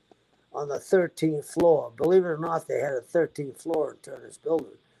on the 13th floor. Believe it or not, they had a 13th floor in Turner's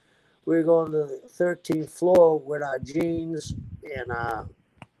building. We were going to the 13th floor with our jeans and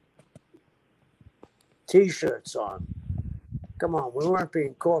T-shirts on. Come on, we weren't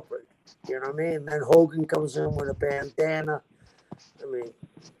being corporate. You know what I mean? And then Hogan comes in with a bandana. I mean,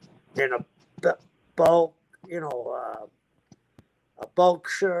 in a bulk, a bulk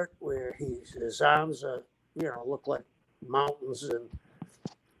shirt where his arms are, look like mountains, and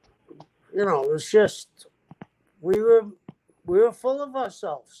it was just we were full of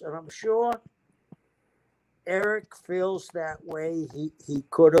ourselves, and I'm sure Eric feels that way. He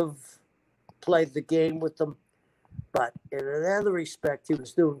could have played the game with them, but in another respect, he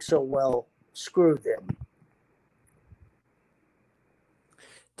was doing so well. Screw them.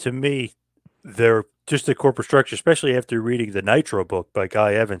 To me, they're just the corporate structure, especially after reading the Nitro book by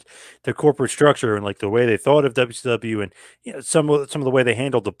Guy Evans, the corporate structure and like the way they thought of WCW and some of the way they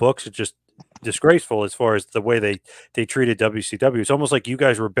handled the books is just disgraceful as far as the way they treated WCW. It's almost like you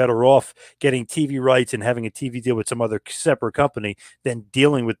guys were better off getting TV rights and having a TV deal with some other separate company than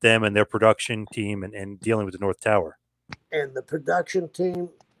dealing with them and their production team and dealing with the North Tower. And the production team,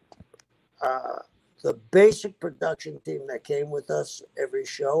 the basic production team that came with us every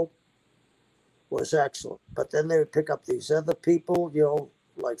show was excellent. But then they would pick up these other people,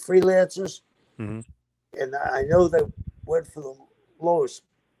 like freelancers. Mm-hmm. And I know they went for the lowest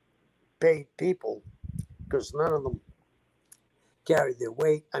paid people because none of them carried their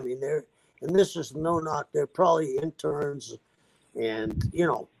weight. I mean, and this is no knock, they're probably interns and,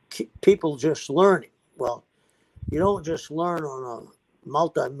 people just learning. Well, you don't just learn on a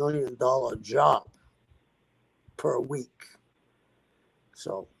multi-million-dollar job per week.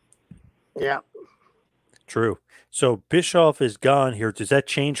 So, yeah. True. So Bischoff is gone here. Does that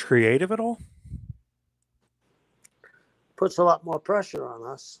change creative at all? Puts a lot more pressure on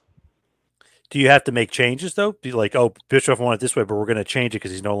us. Do you have to make changes, though? Be like, oh, Bischoff wanted it this way, but we're going to change it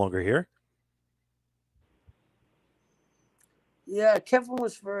because he's no longer here? Yeah, Kevin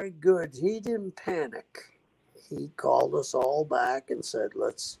was very good. He didn't panic. He called us all back and said,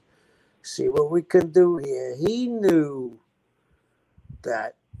 let's see what we can do here. He knew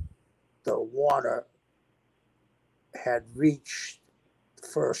that the water had reached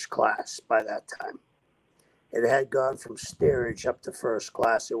first class by that time. It had gone from steerage up to first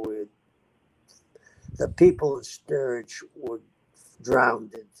class. The people in steerage were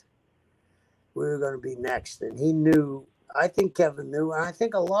drowned. We were going to be next. And he knew, I think Kevin knew, and I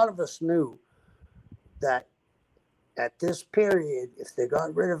think a lot of us knew that at this period, if they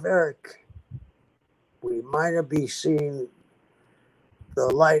got rid of Eric, we might have been seeing the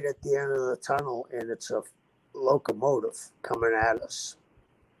light at the end of the tunnel, and it's a locomotive coming at us.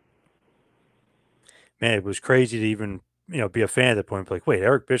 Man, it was crazy to even be a fan at that point. Like, wait,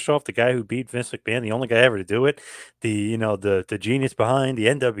 Eric Bischoff, the guy who beat Vince McMahon, the only guy ever to do it, the genius behind the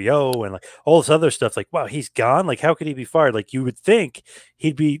NWO and like all this other stuff. Like, wow, he's gone. Like, how could he be fired? Like, you would think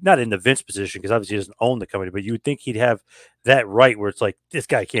he'd be not in the Vince position because obviously he doesn't own the company, but you would think he'd have that right where it's like this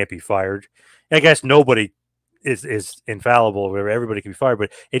guy can't be fired. And I guess nobody is infallible or whatever. Everybody can be fired,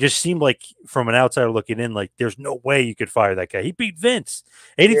 but it just seemed like from an outsider looking in, like there's no way you could fire that guy. He beat Vince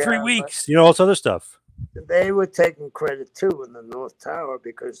 83 weeks, all this other stuff. They were taking credit too in the North Tower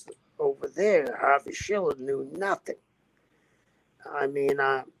because over there, Harvey Schiller knew nothing. I mean,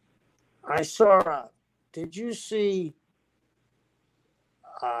 I saw, did you see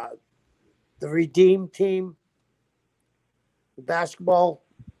the Redeem team, the basketball,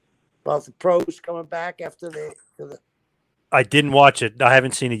 about the pros coming back after I didn't watch it. I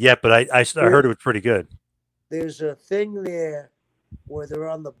haven't seen it yet, but I heard it was pretty good. There's a thing there where they're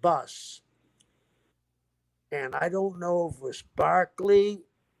on the bus. And I don't know if it was Barkley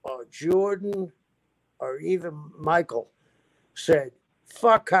or Jordan or even Michael said,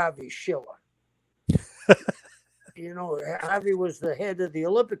 fuck Harvey Schiller. Harvey was the head of the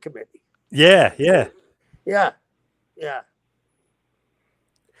Olympic Committee. Yeah.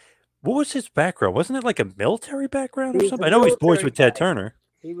 What was his background? Wasn't it like a military background or something? I know he's boys with Ted Turner.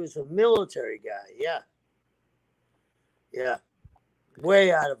 He was a military guy, yeah.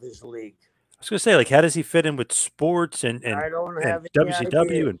 Way out of his league. I was going to say, like, how does he fit in with sports and I don't have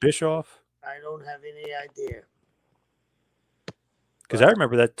WCW and Bischoff? I don't have any idea. Because I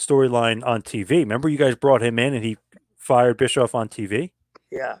remember that storyline on TV. Remember you guys brought him in and he fired Bischoff on TV?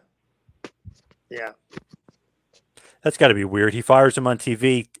 Yeah. That's got to be weird. He fires him on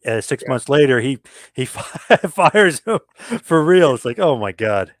TV. 6 months later, he fires him for real. It's like, oh, my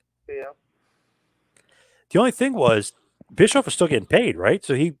God. Yeah. The only thing was, Bischoff was still getting paid, right?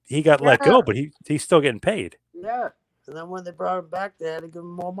 So he got let go, but he's still getting paid. Yeah. And then when they brought him back, they had to give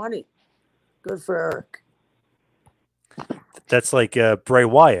him more money. Good for Eric. That's like Bray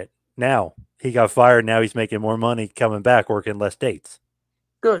Wyatt. Now he got fired. Now he's making more money coming back, working less dates.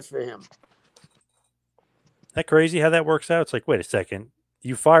 Good for him. That crazy how that works out? It's like, wait a second.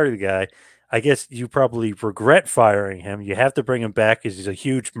 You fire the guy. I guess you probably regret firing him. You have to bring him back because he's a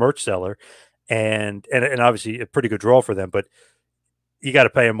huge merch seller. And obviously a pretty good draw for them, but you got to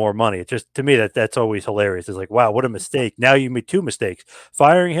pay him more money. It just, to me, that's always hilarious. It's like, wow, what a mistake. Now you made two mistakes.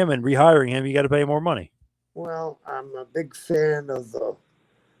 Firing him and rehiring him, you got to pay him more money. Well, I'm a big fan of the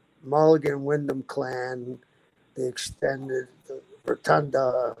Mulligan Wyndham clan, the extended, the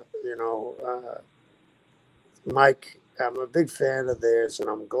Rotunda, Mike. I'm a big fan of theirs, and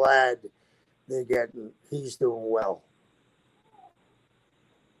I'm glad he's doing well.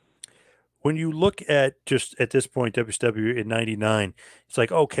 when you look at just at this point, WCW in '99, it's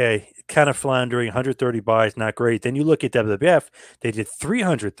like, okay, kind of floundering, 130 buys, not great. Then you look at WWF, they did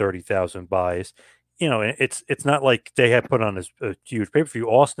 330,000 buys. You know, it's not like they had put on a huge pay per view.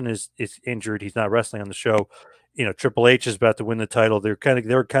 Austin is injured; he's not wrestling on the show. You know, Triple H is about to win the title. They're kind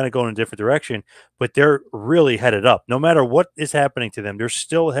of going in a different direction, but they're really headed up. No matter what is happening to them, they're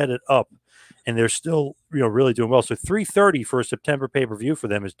still headed up, and they're still really doing well. So 330 for a September pay per view for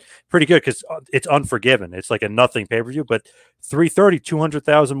them is pretty good because it's Unforgiven. It's like a nothing pay per view, but 330,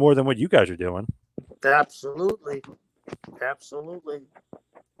 200,000 more than what you guys are doing. Absolutely. Absolutely.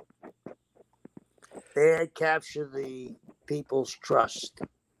 They had captured the people's trust.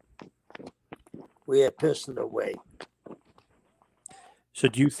 We had pissed it away. So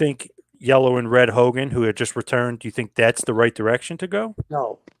do you think Yellow and Red Hogan, who had just returned, do you think that's the right direction to go?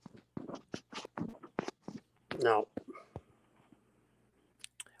 No. No.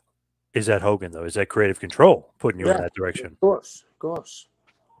 Is that Hogan, though? Is that creative control putting you in Yeah, that direction? Of course. Of course.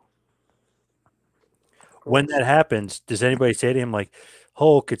 When that happens, does anybody say to him, like,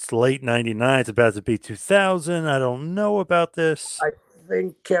 Hulk, it's late 99, it's about to be 2000, I don't know about this? I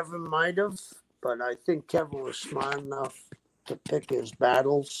think Kevin might have, but I think Kevin was smart enough to pick his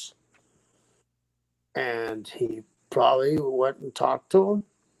battles. And he probably went and talked to him.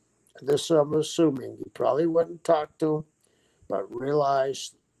 This I'm assuming. He probably went and talked to him, but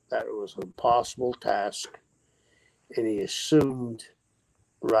realized that it was an impossible task. And he assumed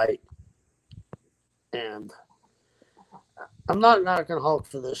right. And I'm not knocking Hulk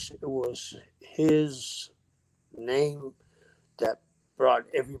for this. It was his name that brought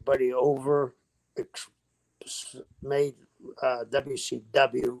everybody over, made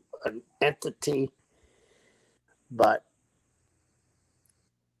WCW an entity. But,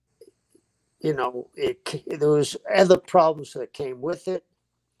 there was other problems that came with it.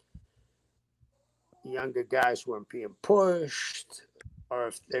 Younger guys weren't being pushed, or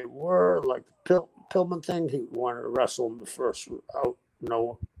if they were, like the Pillman thing, he wanted to wrestle him the first out.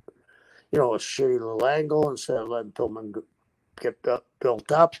 No, a shitty little angle instead of letting Pillman get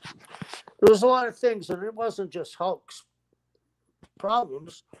built up. There was a lot of things, and it wasn't just Hulk's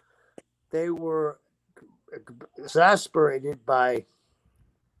problems. They were exasperated by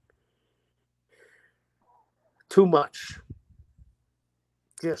too much.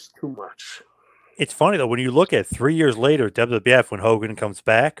 Just too much. It's funny, though, when you look at 3 years later, WWF, when Hogan comes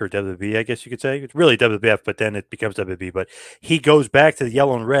back, or WWE, I guess you could say. It's really WWF, but then it becomes WWE. But he goes back to the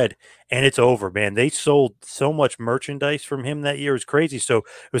yellow and red, and it's over, man. They sold so much merchandise from him that year. It was crazy. So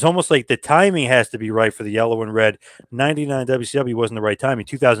it was almost like the timing has to be right for the yellow and red. 99 WCW wasn't the right timing.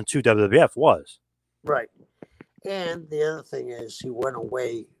 2002 WWF was. Right. And the other thing is he went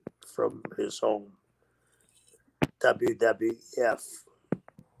away from his home. WWF.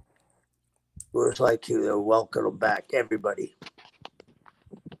 It was like they were welcoming back everybody.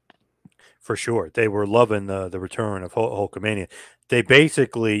 For sure. They were loving the return of Hulkamania. They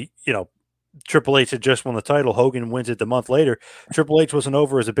basically, Triple H had just won the title. Hogan wins it the month later. Triple H wasn't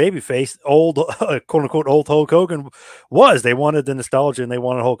over as a babyface. Old, quote unquote, old Hulk Hogan was. They wanted the nostalgia and they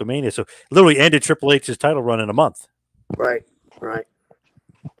wanted Hulkamania. So literally ended Triple H's title run in a month. Right, right.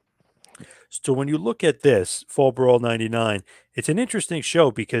 So when you look at this Fall Brawl 99, it's an interesting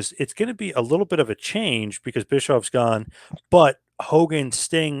show because it's going to be a little bit of a change because Bischoff's gone, but Hogan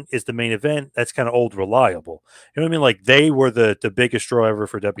Sting is the main event. That's kind of old reliable. You know what I mean? Like they were the biggest draw ever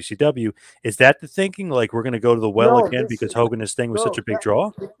for WCW. Is that the thinking? Like we're going to go to the well again because Hogan and Sting was such a big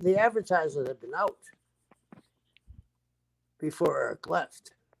draw? The advertisers had been out before Eric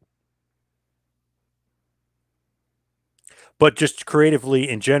left. But just creatively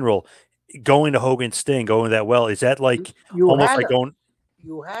in general, going to Hogan Sting, going that well, is that like almost like going?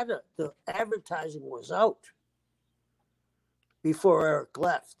 The advertising was out before Eric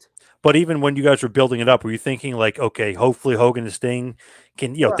left. But even when you guys were building it up, were you thinking like, okay, hopefully Hogan and Sting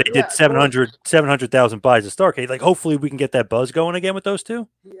can, they did 700,000 buys at Starrcade. Like, hopefully we can get that buzz going again with those two?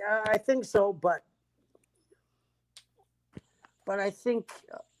 Yeah, I think so. But I think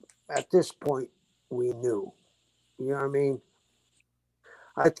at this point we knew. You know what I mean?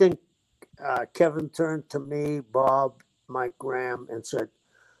 I think Kevin turned to me, Bob, Mike Graham, and said,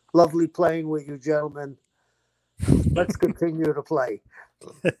 "Lovely playing with you, gentlemen. Let's continue to play."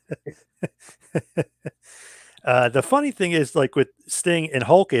 The funny thing is, like with Sting and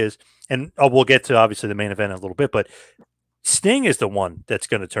Hulk is, and we'll get to obviously the main event in a little bit, but Sting is the one that's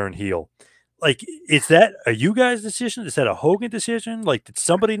going to turn heel. Like, is that a you guys' decision? Is that a Hogan decision? Like, did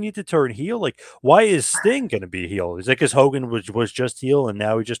somebody need to turn heel? Like, why is Sting going to be heel? Is that because Hogan was just heel and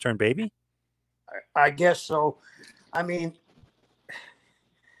now he just turned baby? I guess so. I mean,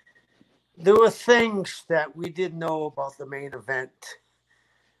 there were things that we didn't know about the main event.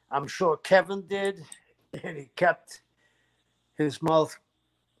 I'm sure Kevin did, and he kept his mouth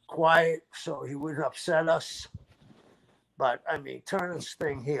quiet so he wouldn't upset us. But I mean, turning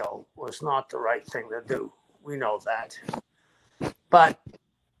Sting heel was not the right thing to do. We know that. But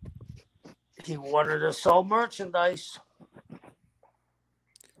he wanted to sell merchandise.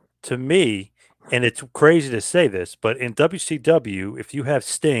 To me, and it's crazy to say this, but in WCW, if you have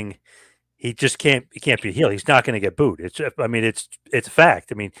Sting, he just can't. He can't be a heel. He's not going to get booed. I mean, it's a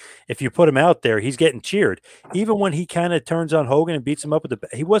fact. I mean, if you put him out there, he's getting cheered. Even when he kind of turns on Hogan and beats him up with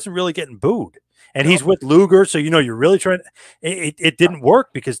he wasn't really getting booed. And he's with Luger, so you're really trying. It didn't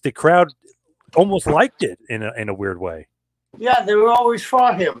work because the crowd almost liked it in a weird way. Yeah, they were always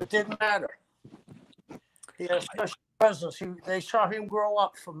for him. It didn't matter. He had a special presence. They saw him grow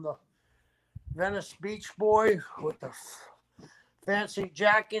up from the Venice Beach boy with the fancy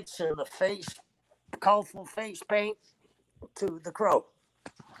jackets and the colorful face paint to the Crow.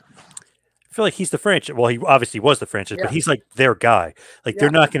 I feel like he's the franchise. Well, he obviously was the franchise, but he's like their guy. Like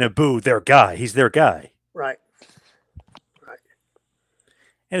they're not going to boo their guy. He's their guy. Right.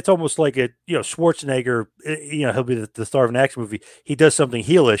 And it's almost like Schwarzenegger. He'll be the star of an action movie. He does something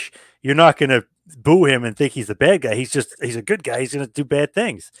heelish. You're not going to boo him and think he's the bad guy. He's a good guy. He's going to do bad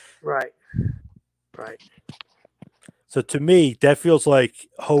things. Right. So to me, that feels like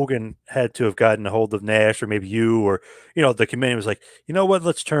Hogan had to have gotten a hold of Nash or maybe you or, the committee was like, you know what,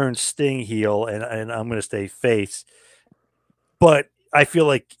 let's turn Sting heel and I'm going to stay face. But I feel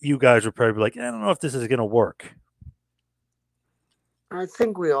like you guys were probably like, I don't know if this is going to work. I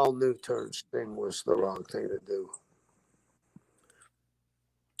think we all knew turn Sting was the wrong thing to do.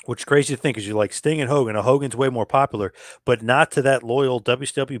 Which is crazy to think because you like Sting and Hogan. Now, Hogan's way more popular, but not to that loyal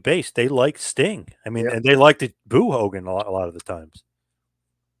WCW base. They like Sting. I mean, and they like to boo Hogan a lot of the times.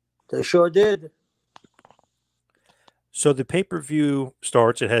 They sure did. So the pay-per-view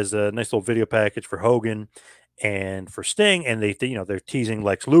starts. It has a nice little video package for Hogan and for Sting, and they're teasing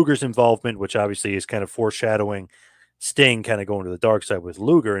Lex Luger's involvement, which obviously is kind of foreshadowing Sting kind of going to the dark side with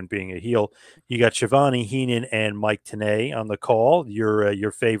Luger and being a heel. You got Shivani, Heenan, and Mike Tenay on the call.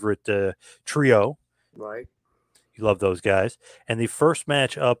 Your favorite trio. Right. You love those guys. And the first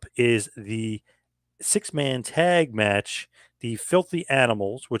match up is the 6-man tag match, the Filthy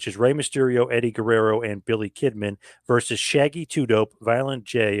Animals, which is Rey Mysterio, Eddie Guerrero, and Billy Kidman versus Shaggy 2 Dope, Violent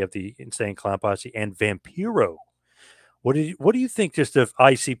J of the Insane Clown Posse, and Vampiro. What do you think just of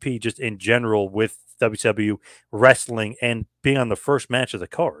ICP just in general with WCW wrestling and being on the first match of the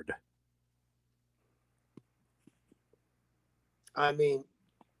card? I mean,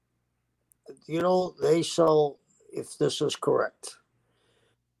 they sold, if this is correct,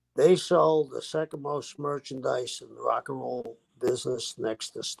 they sold the second most merchandise in the rock and roll business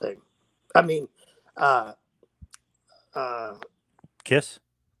next to Sting. I mean, Kiss?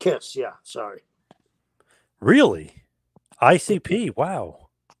 Kiss, yeah, sorry. Really? ICP, wow.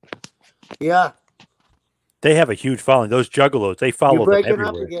 Yeah. They have a huge following. Those juggalos, they follow them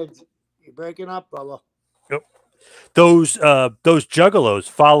everywhere. You're breaking up, brother. Yep. Those juggalos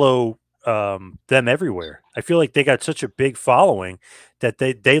follow them everywhere. I feel like they got such a big following that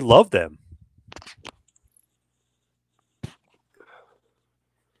they love them.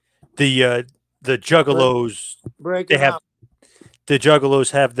 The juggalos, the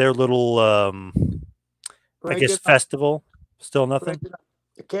juggalos have their little I guess festival. Still nothing.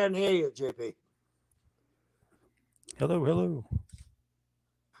 I can't hear you, JP. Hello.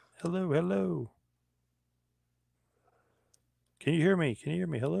 Can you hear me?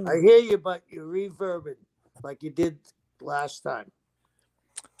 Hello. I hear you, but you're reverbing like you did last time.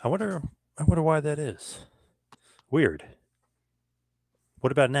 I wonder why that is. Weird.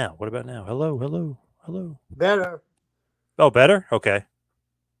 What about now? Hello. Better. Oh, better? Okay.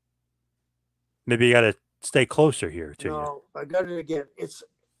 Maybe you got to stay closer here to you. No, I got it again. It's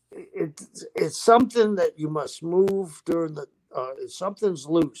something that you must move during the. Something's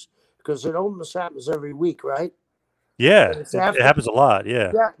loose because it almost happens every week, right? Yeah, it happens a lot.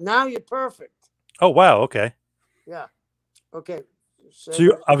 Yeah. Yeah. Now you're perfect. Oh wow. Okay. Yeah. Okay.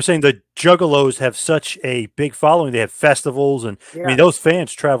 I was saying the Juggalos have such a big following. They have festivals, and I mean those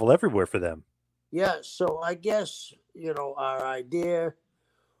fans travel everywhere for them. Yeah. So I guess our idea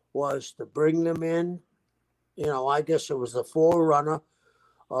was to bring them in. I guess it was the forerunner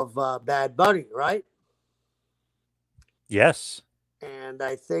of Bad Bunny, right? Yes. And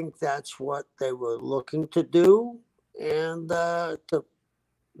I think that's what they were looking to do, and to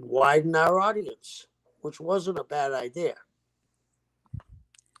widen our audience, which wasn't a bad idea.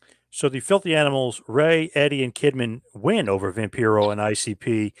 So the Filthy Animals, Ray, Eddie, and Kidman win over Vampiro and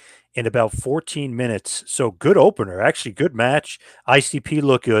ICP in about 14 minutes. So good opener, actually good match. ICP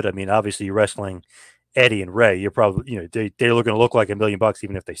look good. I mean, obviously you're wrestling Eddie and Ray. You're probably, they're going to look like $1 million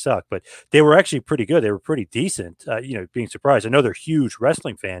even if they suck, but they were actually pretty good. They were pretty decent, being surprised. I know they're huge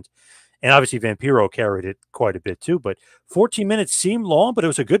wrestling fans, and obviously Vampiro carried it quite a bit too, but 14 minutes seemed long, but it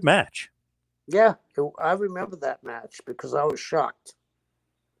was a good match. Yeah, I remember that match because I was shocked.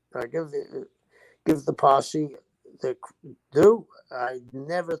 I give the posse the do. I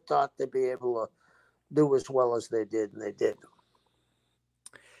never thought they'd be able to do as well as they did, and they did.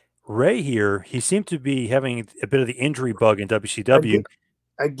 Ray here, he seemed to be having a bit of the injury bug in WCW.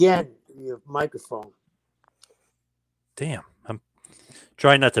 Again, your microphone. Damn, I'm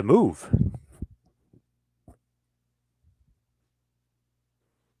trying not to move.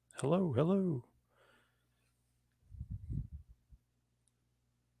 Hello, hello.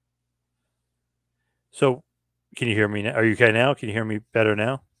 So, can you hear me now? Are you okay now? Can you hear me better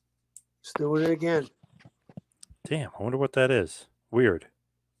now? Let's do it again. Damn, I wonder what that is. Weird.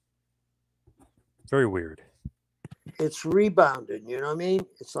 Very weird. It's rebounding, you know what I mean?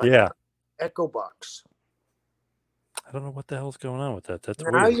 It's like echo box. I don't know what the hell's going on with that. That's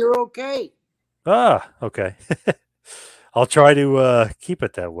now weird. You're okay. Okay. I'll try to keep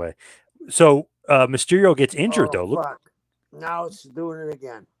it that way. So Mysterio gets injured, though. Look. Fuck. Now it's doing it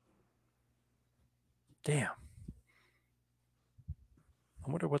again. Damn. I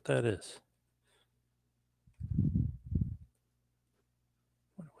wonder what that is.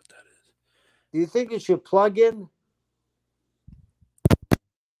 Do you think it should plug in?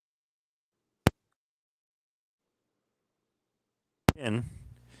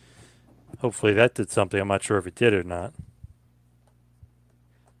 Hopefully that did something. I'm not sure if it did or not.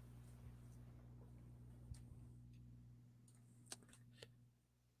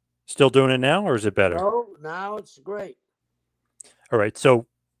 Still doing it now, or is it better? No, now it's great. All right, so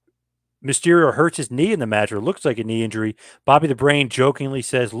Mysterio hurts his knee in the match, or looks like a knee injury. Bobby the Brain jokingly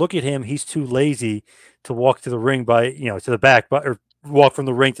says, "Look at him; he's too lazy to walk to the ring to the back, or walk from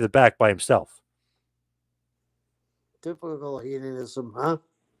the ring to the back by himself." Typical hedonism, huh?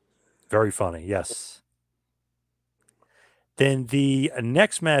 Very funny, yes. Then the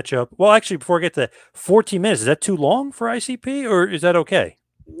next matchup. Well, actually, before I get to 14 minutes, is that too long for ICP, or is that okay?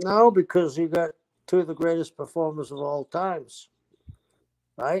 No, because you got two of the greatest performers of all times,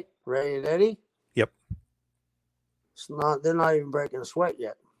 right? Ray and Eddie. Yep. They're not even breaking a sweat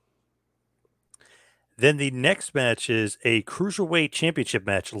yet. Then the next match is a Cruiserweight Championship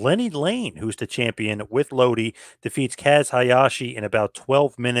match. Lenny Lane, who's the champion with Lodi, defeats Kaz Hayashi in about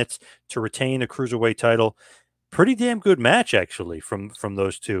 12 minutes to retain the Cruiserweight title. Pretty damn good match, actually, from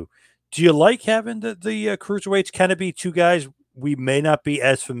those two. Do you like having the Cruiserweights kind of be two guys we may not be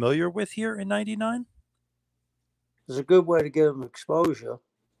as familiar with here in 99? It's a good way to give them exposure,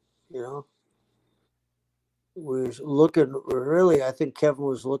 We're looking, really, I think Kevin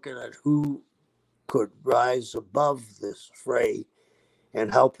was looking at who could rise above this fray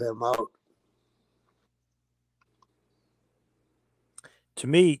and help him out. To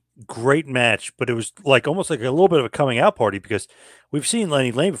me, great match, but it was like almost like a little bit of a coming out party because we've seen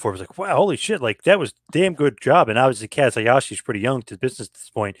Lenny Lane before. It was like, wow, holy shit, like that was damn good job. And obviously Kaz Hayashi's pretty young to business at this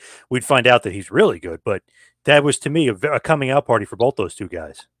point. We'd find out that he's really good, but that was to me a coming out party for both those two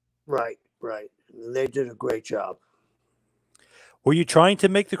guys. Right. They did a great job. Were you trying to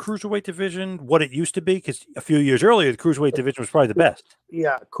make the Cruiserweight division what it used to be? Because a few years earlier, the Cruiserweight division was probably the best.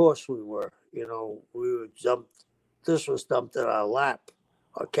 Yeah, of course we were. We were dumped. This was dumped in our lap,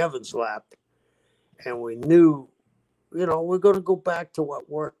 or Kevin's lap. And we knew, we're going to go back to what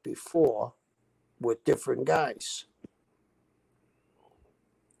worked before with different guys.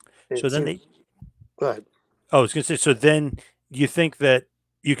 So then go ahead. I was going to say, so then you think that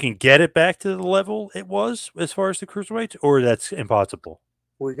you can get it back to the level it was as far as the Cruiserweights, or that's impossible?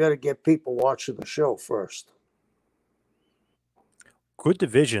 We got to get people watching the show first. Good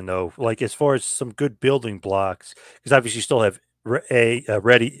division, though, like as far as some good building blocks, because obviously you still have Ray,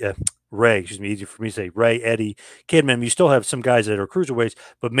 easy for me to say, Ray, Eddie, Kidman. You still have some guys that are Cruiserweights,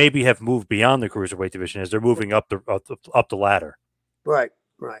 but maybe have moved beyond the Cruiserweight division as they're moving up the ladder. Right.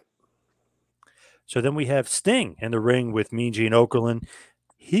 So then we have Sting in the ring with Mean Gene Okerlund.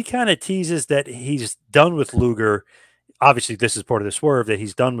 He kind of teases that he's done with Luger. Obviously, this is part of the swerve that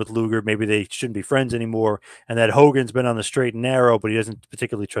he's done with Luger. Maybe they shouldn't be friends anymore, and that Hogan's been on the straight and narrow, but he doesn't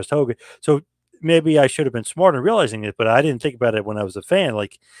particularly trust Hogan. So maybe I should have been smart in realizing it, but I didn't think about it when I was a fan.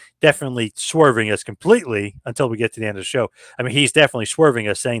 Like, definitely swerving us completely until we get to the end of the show. I mean, he's definitely swerving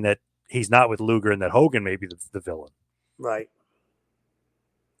us, saying that he's not with Luger and that Hogan may be the villain. Right.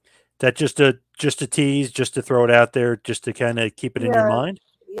 That just a tease, just to throw it out there, just to kind of keep it in your mind?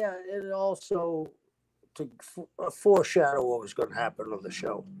 Yeah, and also to foreshadow what was going to happen on the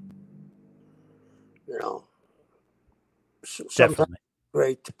show. You know, sometimes Definitely.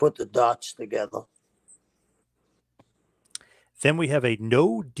 great to put the dots together. Then we have a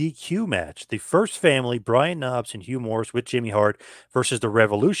no DQ match. The First Family, Brian Knobbs and Hugh Morris with Jimmy Hart versus the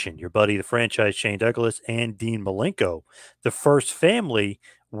Revolution, your buddy, the franchise, Shane Douglas and Dean Malenko. The First Family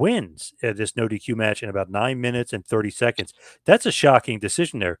wins this no DQ match in about 9 minutes and 30 seconds. That's a shocking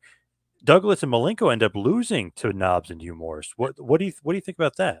decision there. Douglas and Malenko end up losing to Knobbs and Hugh Morris. What do you think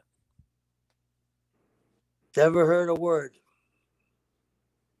about that? Never heard a word.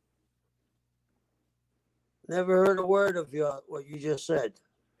 Never heard a word of what you just said.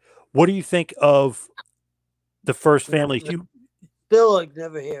 What do you think of the First Family? Still, I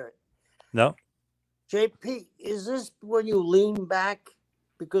never hear it. No? JP, is this when you lean back?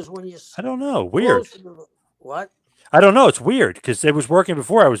 Because when you... I don't know. Weird. What? I don't know. It's weird because it was working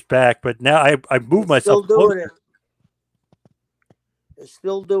before I was back, but now I moved myself. Still doing it. It's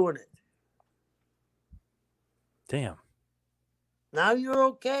still doing it. Damn. Now you're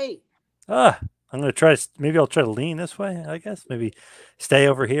okay. I'm going to try. Maybe I'll try to lean this way, I guess. Maybe stay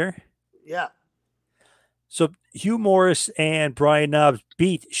over here. Yeah. So Hugh Morris and Brian Knobbs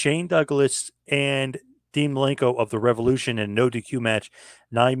beat Shane Douglas and Dean Malenko of the Revolution in a no DQ match,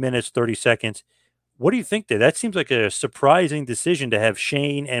 9 minutes, 30 seconds. What do you think there? That seems like a surprising decision to have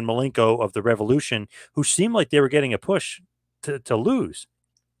Shane and Malenko of the Revolution, who seemed like they were getting a push to lose.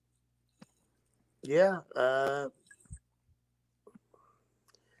 Yeah.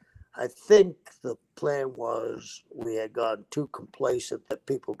 I think the plan was we had gotten too complacent that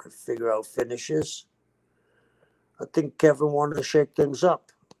people could figure out finishes. I think Kevin wanted to shake things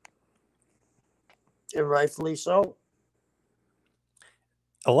up. And rightfully so.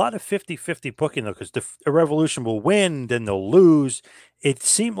 A lot of 50-50 booking, though, because the Revolution will win, then they'll lose. It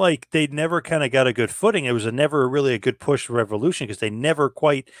seemed like they never kind of got a good footing. It was never really a good push for Revolution because they never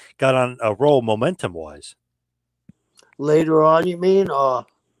quite got on a roll momentum-wise. Later on, you mean? Or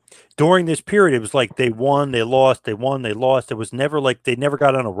during this period, it was like they won, they lost, they won, they lost. It was never like they never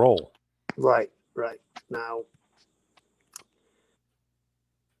got on a roll. Right. Now,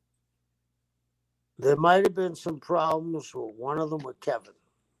 there might have been some problems with one of them with Kevin.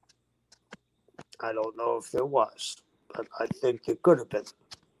 I don't know if there was, but I think it could have been.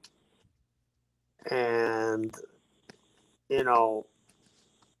 And,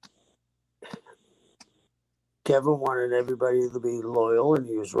 Kevin wanted everybody to be loyal, and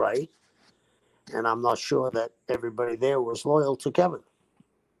he was right. And I'm not sure that everybody there was loyal to Kevin.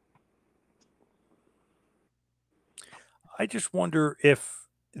 I just wonder if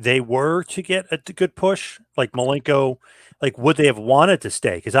they were to get a good push, like Malenko, like would they have wanted to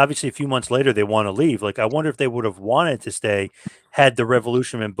stay? Because obviously a few months later they want to leave. Like I wonder if they would have wanted to stay had the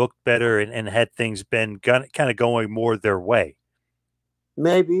Revolution been booked better and had things been kind of going more their way.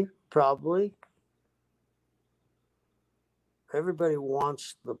 Maybe, probably. Everybody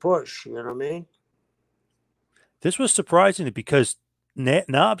wants the push, you know what I mean? This was surprising because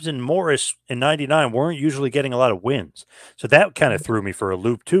Knobbs and Morris in '99 weren't usually getting a lot of wins. So that kind of threw me for a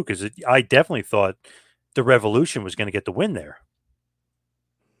loop too, because I definitely thought the Revolution was going to get the win there.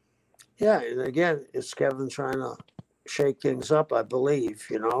 Yeah, and again, it's Kevin trying to shake things up, I believe,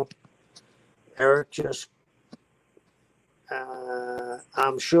 Eric just,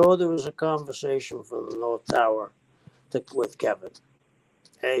 I'm sure there was a conversation from the North Tower with Kevin.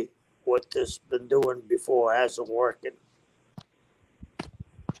 Hey, what this been doing before hasn't working.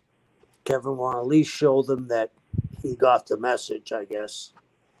 Kevin want to at least show them that he got the message, I guess.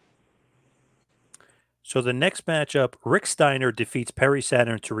 So the next matchup, Rick Steiner defeats Perry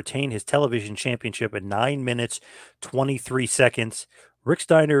Saturn to retain his television championship in 9 minutes, 23 seconds. Rick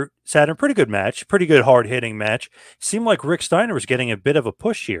Steiner, Saturn, pretty good match, pretty good hard-hitting match. Seemed like Rick Steiner was getting a bit of a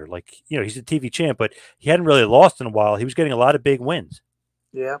push here. Like, he's a TV champ, but he hadn't really lost in a while. He was getting a lot of big wins.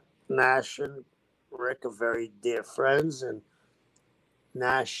 Yeah, Nash and Rick are very dear friends, and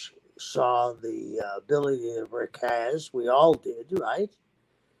Nash saw the ability that Rick has. We all did, right?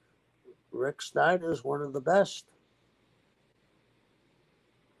 Rick Steiner is one of the best.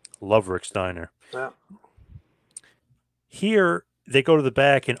 Love Rick Steiner. Yeah. Here, they go to the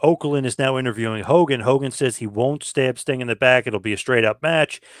back, and Okerlund is now interviewing Hogan. Hogan says he won't stab Sting in the back. It'll be a straight-up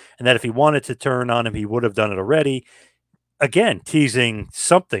match, and that if he wanted to turn on him, he would have done it already. Again, teasing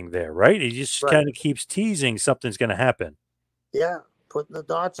something there, right? He just kind of keeps teasing something's going to happen. Yeah, putting the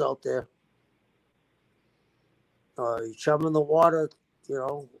dots out there. You chum in the water,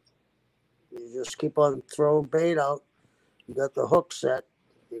 you just keep on throwing bait out. You got the hook set.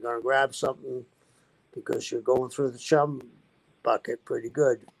 You're going to grab something because you're going through the chum bucket pretty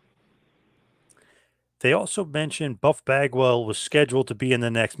good. They also mentioned Buff Bagwell was scheduled to be in the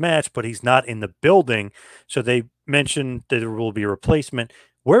next match, but he's not in the building. So they mentioned that there will be a replacement.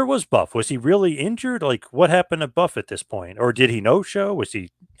 Where was Buff? Was he really injured? Like, what happened to Buff at this point? Or did he no show? Was he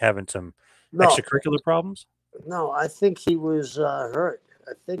having some No, extracurricular problems? no, I think he was hurt.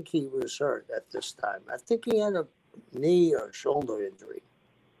 I think he was hurt at this time. I think he had a knee or shoulder injury.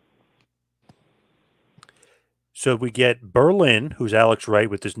 So we get Berlin, who's Alex Wright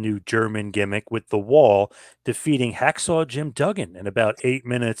with this new German gimmick with the wall, defeating Hacksaw Jim Duggan in about 8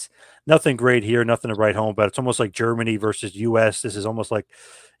 minutes. Nothing great here, nothing to write home about. It's almost like Germany versus US. This is almost like,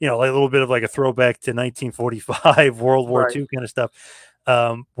 like a little bit of like a throwback to 1945, World War Right. II kind of stuff.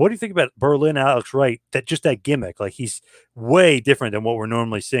 What do you think about Berlin, Alex Wright? That gimmick, like he's way different than what we're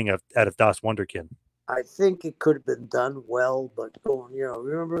normally seeing out of Das Wunderkind. I think it could have been done well, but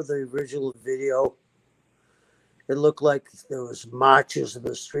remember the original video? It looked like there was marches in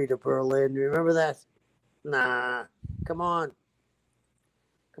the street of Berlin. You remember that? Nah, come on.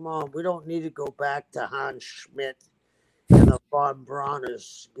 Come on. We don't need to go back to Hans Schmidt and the von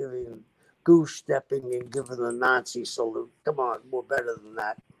Brauners giving goose stepping and giving the Nazi salute. Come on, we're better than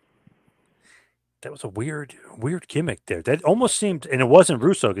that. That was a weird gimmick there. That almost seemed, and it wasn't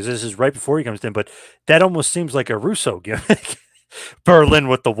Russo because this is right before he comes in, but that almost seems like a Russo gimmick. Berlin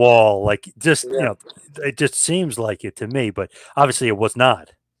with the wall, like Yeah. it just seems like it to me, but obviously it was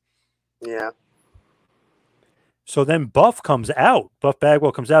not. Yeah. So then Buff comes out. Buff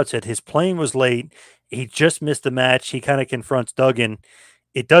Bagwell comes out, said his plane was late. He just missed the match. He kind of confronts Duggan.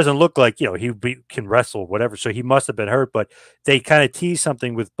 It doesn't look like, can wrestle, whatever. So he must have been hurt, but they kind of tease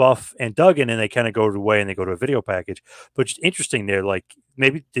something with Buff and Duggan and they kind of go away and they go to a video package. But it's interesting there. Like,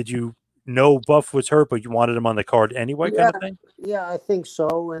 maybe did you know Buff was hurt, but you wanted him on the card anyway, kind of thing? Yeah, I think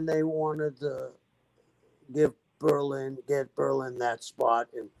so. And they wanted to get Berlin that spot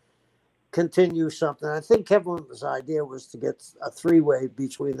and continue something. I think Kevin's idea was to get a three-way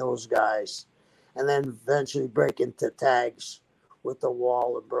between those guys and then eventually break into tags with the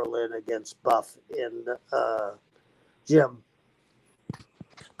wall in Berlin against Buff and Jim.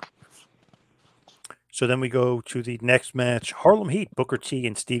 So then we go to the next match. Harlem Heat, Booker T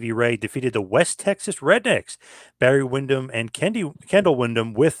and Stevie Ray defeated the West Texas Rednecks, Barry Windham and Kendall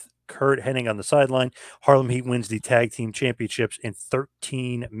Windham with Kurt Hennig on the sideline. Harlem Heat wins the tag team championships in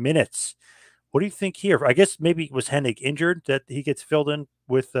 13 minutes. What do you think here? I guess maybe was Hennig injured that he gets filled in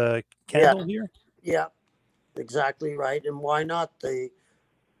with Kendall here? Yeah, exactly right. And why not? To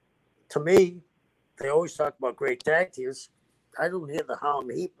me, they always talk about great tag teams. I don't hear the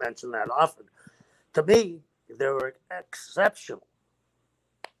Harlem Heat mentioned that often. To me, they were exceptional.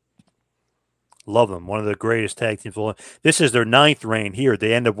 Love them. One of the greatest tag teams. This is their 9th reign here.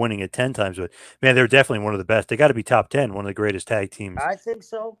 They end up winning it 10 times, but man, they're definitely one of the best. They got to be top 10, one of the greatest tag teams. I think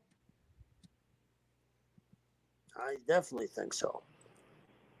so. I definitely think so.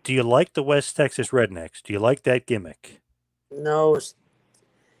 Do you like the West Texas Rednecks? Do you like that gimmick? No.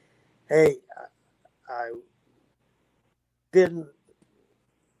 Hey, I've been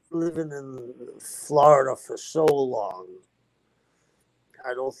living in Florida for so long.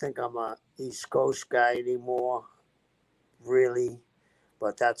 I don't think I'm a East Coast guy anymore, really.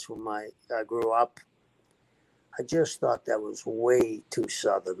 But that's when I grew up. I just thought that was way too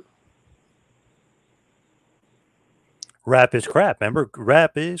Southern. Rap is crap. Remember?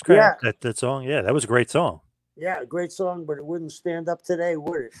 Rap is crap. Yeah. That song. Yeah, that was a great song. Yeah, great song, but it wouldn't stand up today,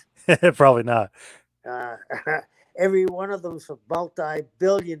 would it? Probably not. Every one of them's a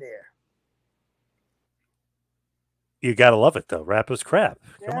multi-billionaire. You got to love it, though. Rap is crap.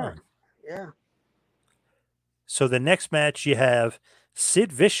 Come on. Yeah. So the next match you have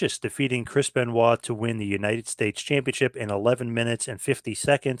Sid Vicious defeating Chris Benoit to win the United States Championship in 11 minutes and 50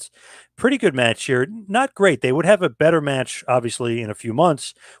 seconds. Pretty good match here. Not great. They would have a better match, obviously, in a few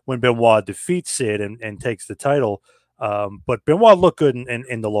months when Benoit defeats Sid and takes the title. But Benoit looked good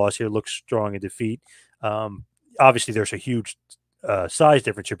in the loss here, looks strong in defeat. Obviously, there's a huge size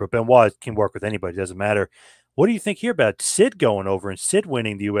difference here, but Benoit can work with anybody. It doesn't matter. What do you think here about Sid going over and Sid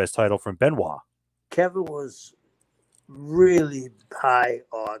winning the U.S. title from Benoit? Kevin was really high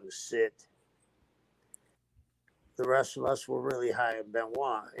on Sid. The rest of us were really high on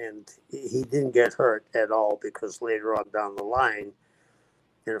Benoit, and he didn't get hurt at all because later on down the line,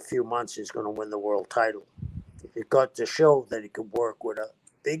 in a few months, he's going to win the world title. It got to show that he could work with a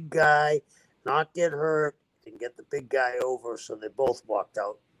big guy, not get hurt, and get the big guy over, so they both walked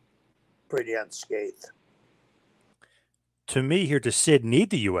out pretty unscathed. To me here, does Sid need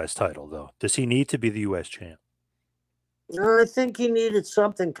the U.S. title, though? Does he need to be the U.S. champ? I think he needed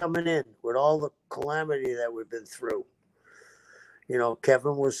something coming in with all the calamity that we've been through. You know,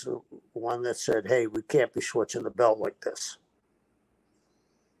 Kevin was the one that said, "Hey, we can't be switching the belt like this."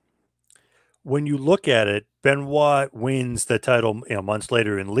 When you look at it, Benoit wins the title, months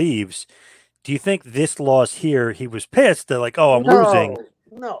later and leaves. Do you think this loss here, he was pissed that like, oh, I'm losing?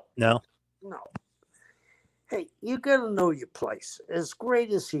 No, No. no. Hey, you got to know your place. As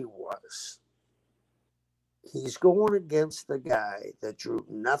great as he was, he's going against the guy that drew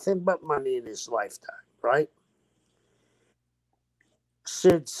nothing but money in his lifetime, right?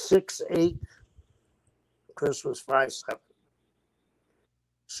 Sid's 6'8", Chris was 5'7".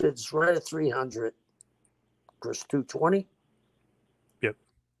 Sid's right at 300, Chris 220. Yep.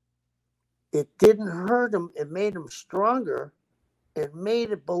 It didn't hurt him. It made him stronger. It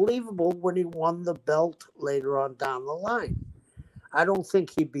made it believable when he won the belt later on down the line. I don't think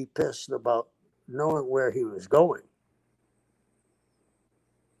he'd be pissed about knowing where he was going.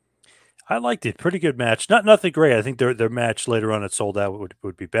 I liked it. Pretty good match. Nothing great. I think their match later on at Sold Out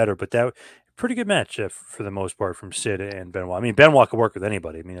would be better, but that pretty good match for the most part from Sid and Benoit. I mean, Benoit could work with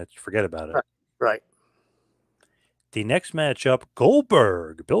anybody. I mean, forget about it. Right. The next matchup,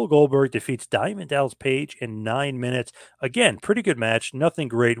 Bill Goldberg defeats Diamond Dallas Page in 9 minutes. Again, pretty good match. Nothing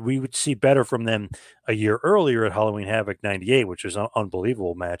great. We would see better from them a year earlier at Halloween Havoc 98, which was an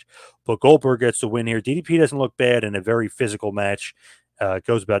unbelievable match. But Goldberg gets the win here. DDP doesn't look bad in a very physical match.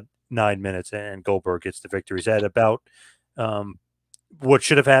 Goes about 9 minutes, and Goldberg gets the victory. He's at about what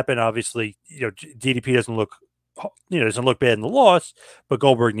should have happened. Obviously, DDP doesn't look bad in the loss, but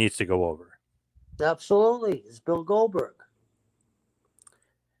Goldberg needs to go over. Absolutely. It's Bill Goldberg.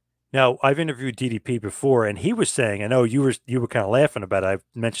 Now, I've interviewed DDP before, and he was saying, I know you were kind of laughing about it. I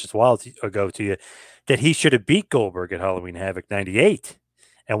mentioned this a while ago to you, that he should have beat Goldberg at Halloween Havoc 98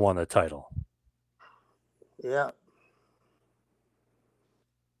 and won the title. Yeah.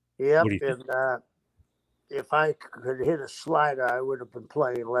 Yep. And if I could hit a slider, I would have been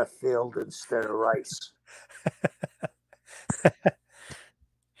playing left field instead of Rice.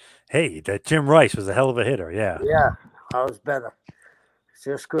 Hey, that Jim Rice was a hell of a hitter. Yeah. Yeah, I was better.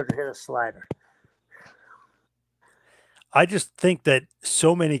 Just couldn't hit a slider. I just think that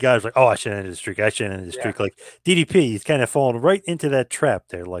so many guys are like, oh, I should end the streak. I should end the streak. Like DDP, he's kind of fallen right into that trap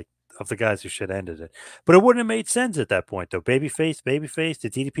there, like of the guys who should have ended it. But it wouldn't have made sense at that point, though. Babyface.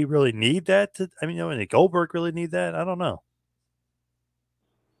 Did DDP really need that? Did Goldberg really need that? I don't know.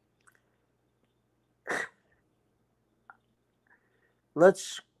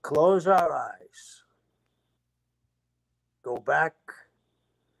 Let's close our eyes. Go back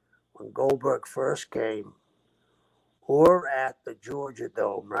when Goldberg first came. We're at the Georgia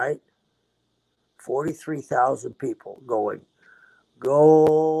Dome, right? 43,000 people going,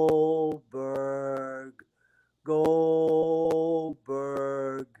 Goldberg, Goldberg.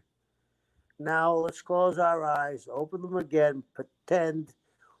 Now let's close our eyes, open them again, pretend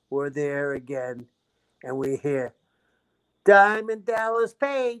we're there again, and we hear Diamond Dallas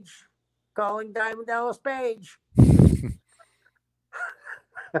Page calling Diamond Dallas Page.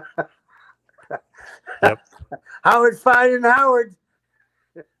 Yep. Howard finding Howard.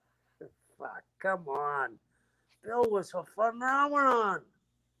 Fuck, come on. Bill was a phenomenon.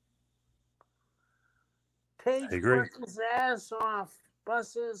 Page worked his ass off,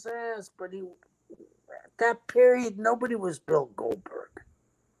 busted his ass, but at that period, nobody was Bill Goldberg.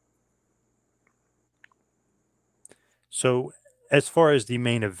 So, as far as the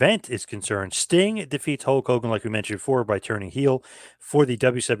main event is concerned, Sting defeats Hulk Hogan, like we mentioned before, by turning heel for the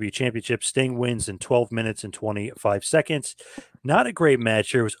WCW Championship. Sting wins in 12 minutes and 25 seconds. Not a great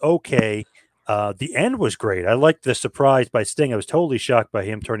match here. It was okay. The end was great. I liked the surprise by Sting. I was totally shocked by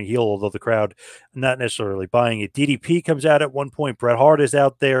him turning heel, although the crowd not necessarily buying it. DDP comes out at one point. Bret Hart is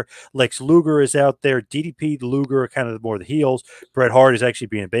out there. Lex Luger is out there. DDP, Luger are kind of more the heels. Bret Hart is actually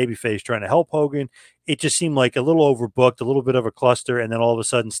being a babyface trying to help Hogan. It just seemed like a little overbooked, a little bit of a cluster, and then all of a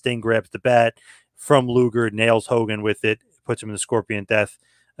sudden Sting grabs the bat from Luger, nails Hogan with it, puts him in the Scorpion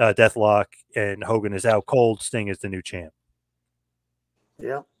Deathlock, and Hogan is out cold. Sting is the new champ.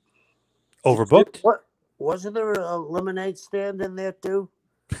 Yeah. Overbooked? What wasn't there a lemonade stand in there too?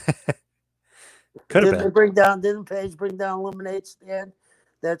 Could have been. Didn't Page bring down a lemonade stand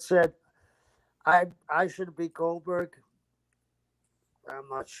that said, I should beat Goldberg? I'm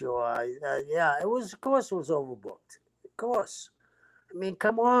not sure. Yeah, it was. Of course, it was overbooked. Of course. I mean,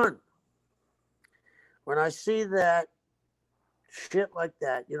 come on. When I see that shit like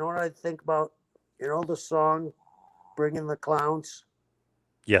that, you know what I think about? You know the song, "Bringing the Clowns."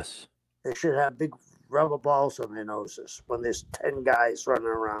 Yes. They should have big rubber balls on their noses when there's 10 guys running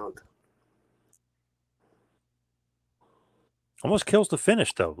around. Almost kills the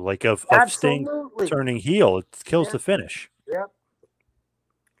finish, though. Like of Sting Absolutely. turning heel, it kills Yeah. the finish. Yep.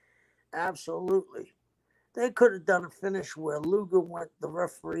 Absolutely. They could have done a finish where Luger went, the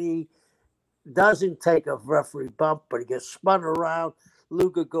referee doesn't take a referee bump, but he gets spun around.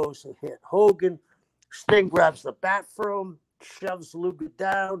 Luger goes to hit Hogan. Sting grabs the bat for him, shoves Luger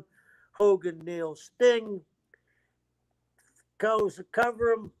down. Hogan nails Sting, goes to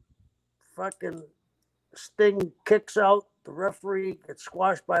cover him. Fucking Sting kicks out. The referee gets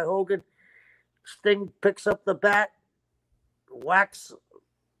squashed by Hogan. Sting picks up the bat, whacks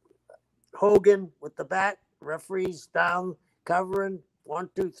Hogan with the bat. Referee's down, covering 1,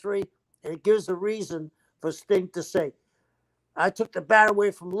 2, 3. And it gives a reason for Sting to say, I took the bat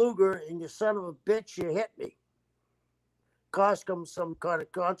away from Luger, and you son of a bitch, you hit me. Cost him some kind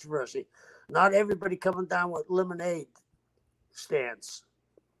of controversy. Not everybody coming down with lemonade stands.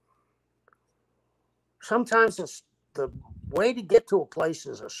 Sometimes the way to get to a place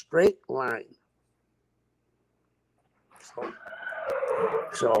is a straight line.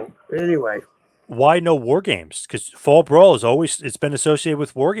 So anyway. Why no War Games? Because Fall Brawl is always, it's been associated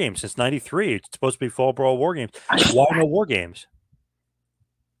with War Games since '93. It's supposed to be Fall Brawl War Games. Why no War Games?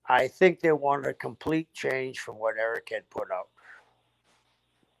 I think they wanted a complete change from what Eric had put out.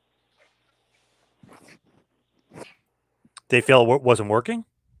 They felt it wasn't working?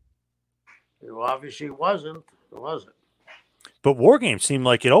 It obviously wasn't. It wasn't. But War Games seemed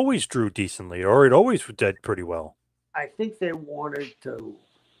like it always drew decently, or it always did pretty well. I think they wanted to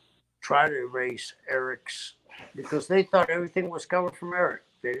try to erase Eric's, because they thought everything was coming from Eric.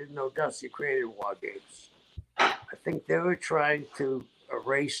 They didn't know Dusty created War Games. I think they were trying to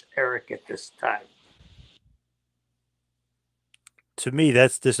erase Eric at this time. To me,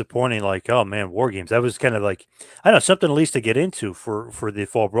 that's disappointing. Like, oh man, War Games. That was kind of like, I don't know, something at least to get into for the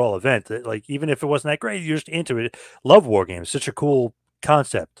Fall Brawl event. Like, even if it wasn't that great, you're just into it. Love War Games. Such a cool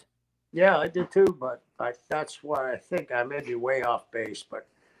concept. Yeah, I did too, but that's what I think. I may be way off base, but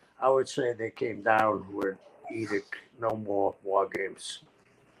I would say they came down with edict, no more War Games.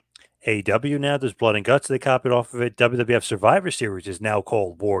 AEW now does Blood and Guts. They copied off of it. WWF Survivor Series is now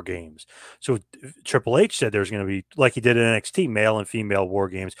called War Games. So Triple H said there's going to be, like he did in NXT, male and female War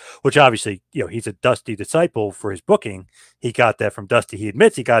Games, which obviously, you know, he's a Dusty disciple for his booking. He got that from Dusty. He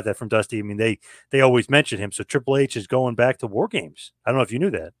admits he got that from Dusty. I mean, they always mention him. So Triple H is going back to War Games. I don't know if you knew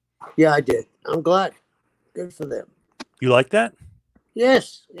that. Yeah, I did. I'm glad. Good for them. You like that?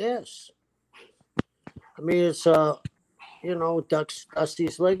 Yes, yes. I mean, it's you know,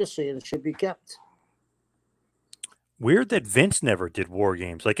 Dusty's legacy, and it should be kept. Weird that Vince never did War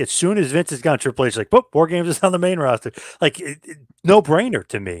Games. Like, as soon as Vince has gone, Triple H is like, "Boop, War Games is on the main roster." Like, no brainer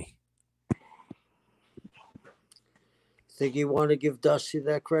to me. Think you want to give Dusty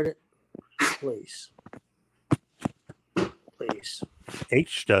that credit? Please. Please.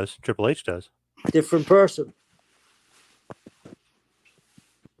 H does. Triple H does. Different person.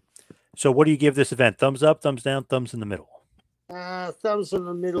 So what do you give this event? Thumbs up, thumbs down, thumbs in the middle? Thumbs in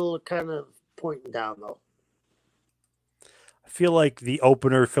the middle, kind of pointing down, though. I feel like the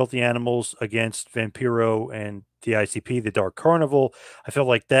opener, Filthy Animals against Vampiro and the ICP, the Dark Carnival, I felt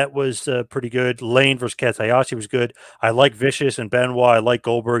like that was pretty good. Lane versus Katsuhashi was good. I like Vicious and Benoit. I like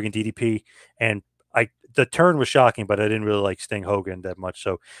Goldberg and DDP. And the turn was shocking, but I didn't really like Sting Hogan that much.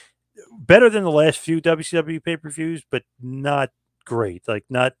 So better than the last few WCW pay-per-views, but not great. Like,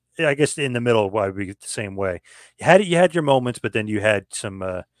 not, I guess in the middle, why we get the same way. You had your moments, but then you had some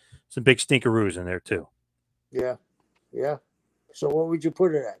big stinkeroos in there too. Yeah, yeah. So what would you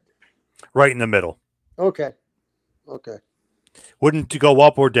put it at? Right in the middle. Okay, okay. Wouldn't go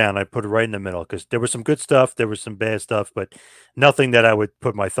up or down. I'd put it right in the middle because there was some good stuff, there was some bad stuff, but nothing that I would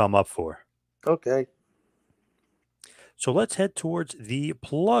put my thumb up for. Okay. So let's head towards the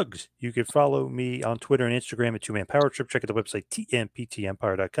plugs. You can follow me on Twitter and Instagram at 2Man Power Trip. Check out the website,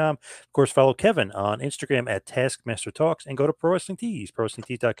 tmptempire.com. Of course, follow Kevin on Instagram at Taskmaster Talks and go to Pro Wrestling Tees,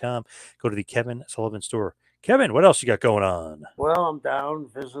 prowrestlingtees.com. Go to the Kevin Sullivan store. Kevin, what else you got going on? Well, I'm down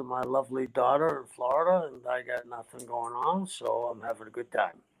visiting my lovely daughter in Florida, and I got nothing going on, so I'm having a good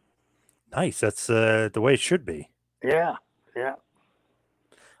time. Nice. That's the way it should be. Yeah, yeah.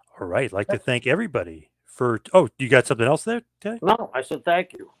 All right. I'd like to thank everybody for... Oh, you got something else there, Terry? No, I said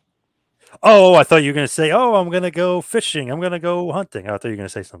thank you. Oh, I thought you were going to say, oh, I'm going to go fishing. I'm going to go hunting. I thought you were going to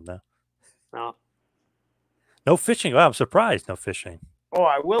say something now. No. No fishing? Wow, I'm surprised. No fishing. Oh,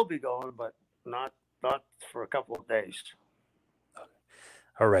 I will be going, but not for a couple of days.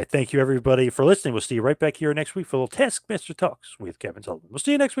 All right. Thank you, everybody, for listening. We'll see you right back here next week for a little Taskmaster Talks with Kevin Sullivan. We'll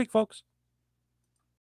see you next week, folks.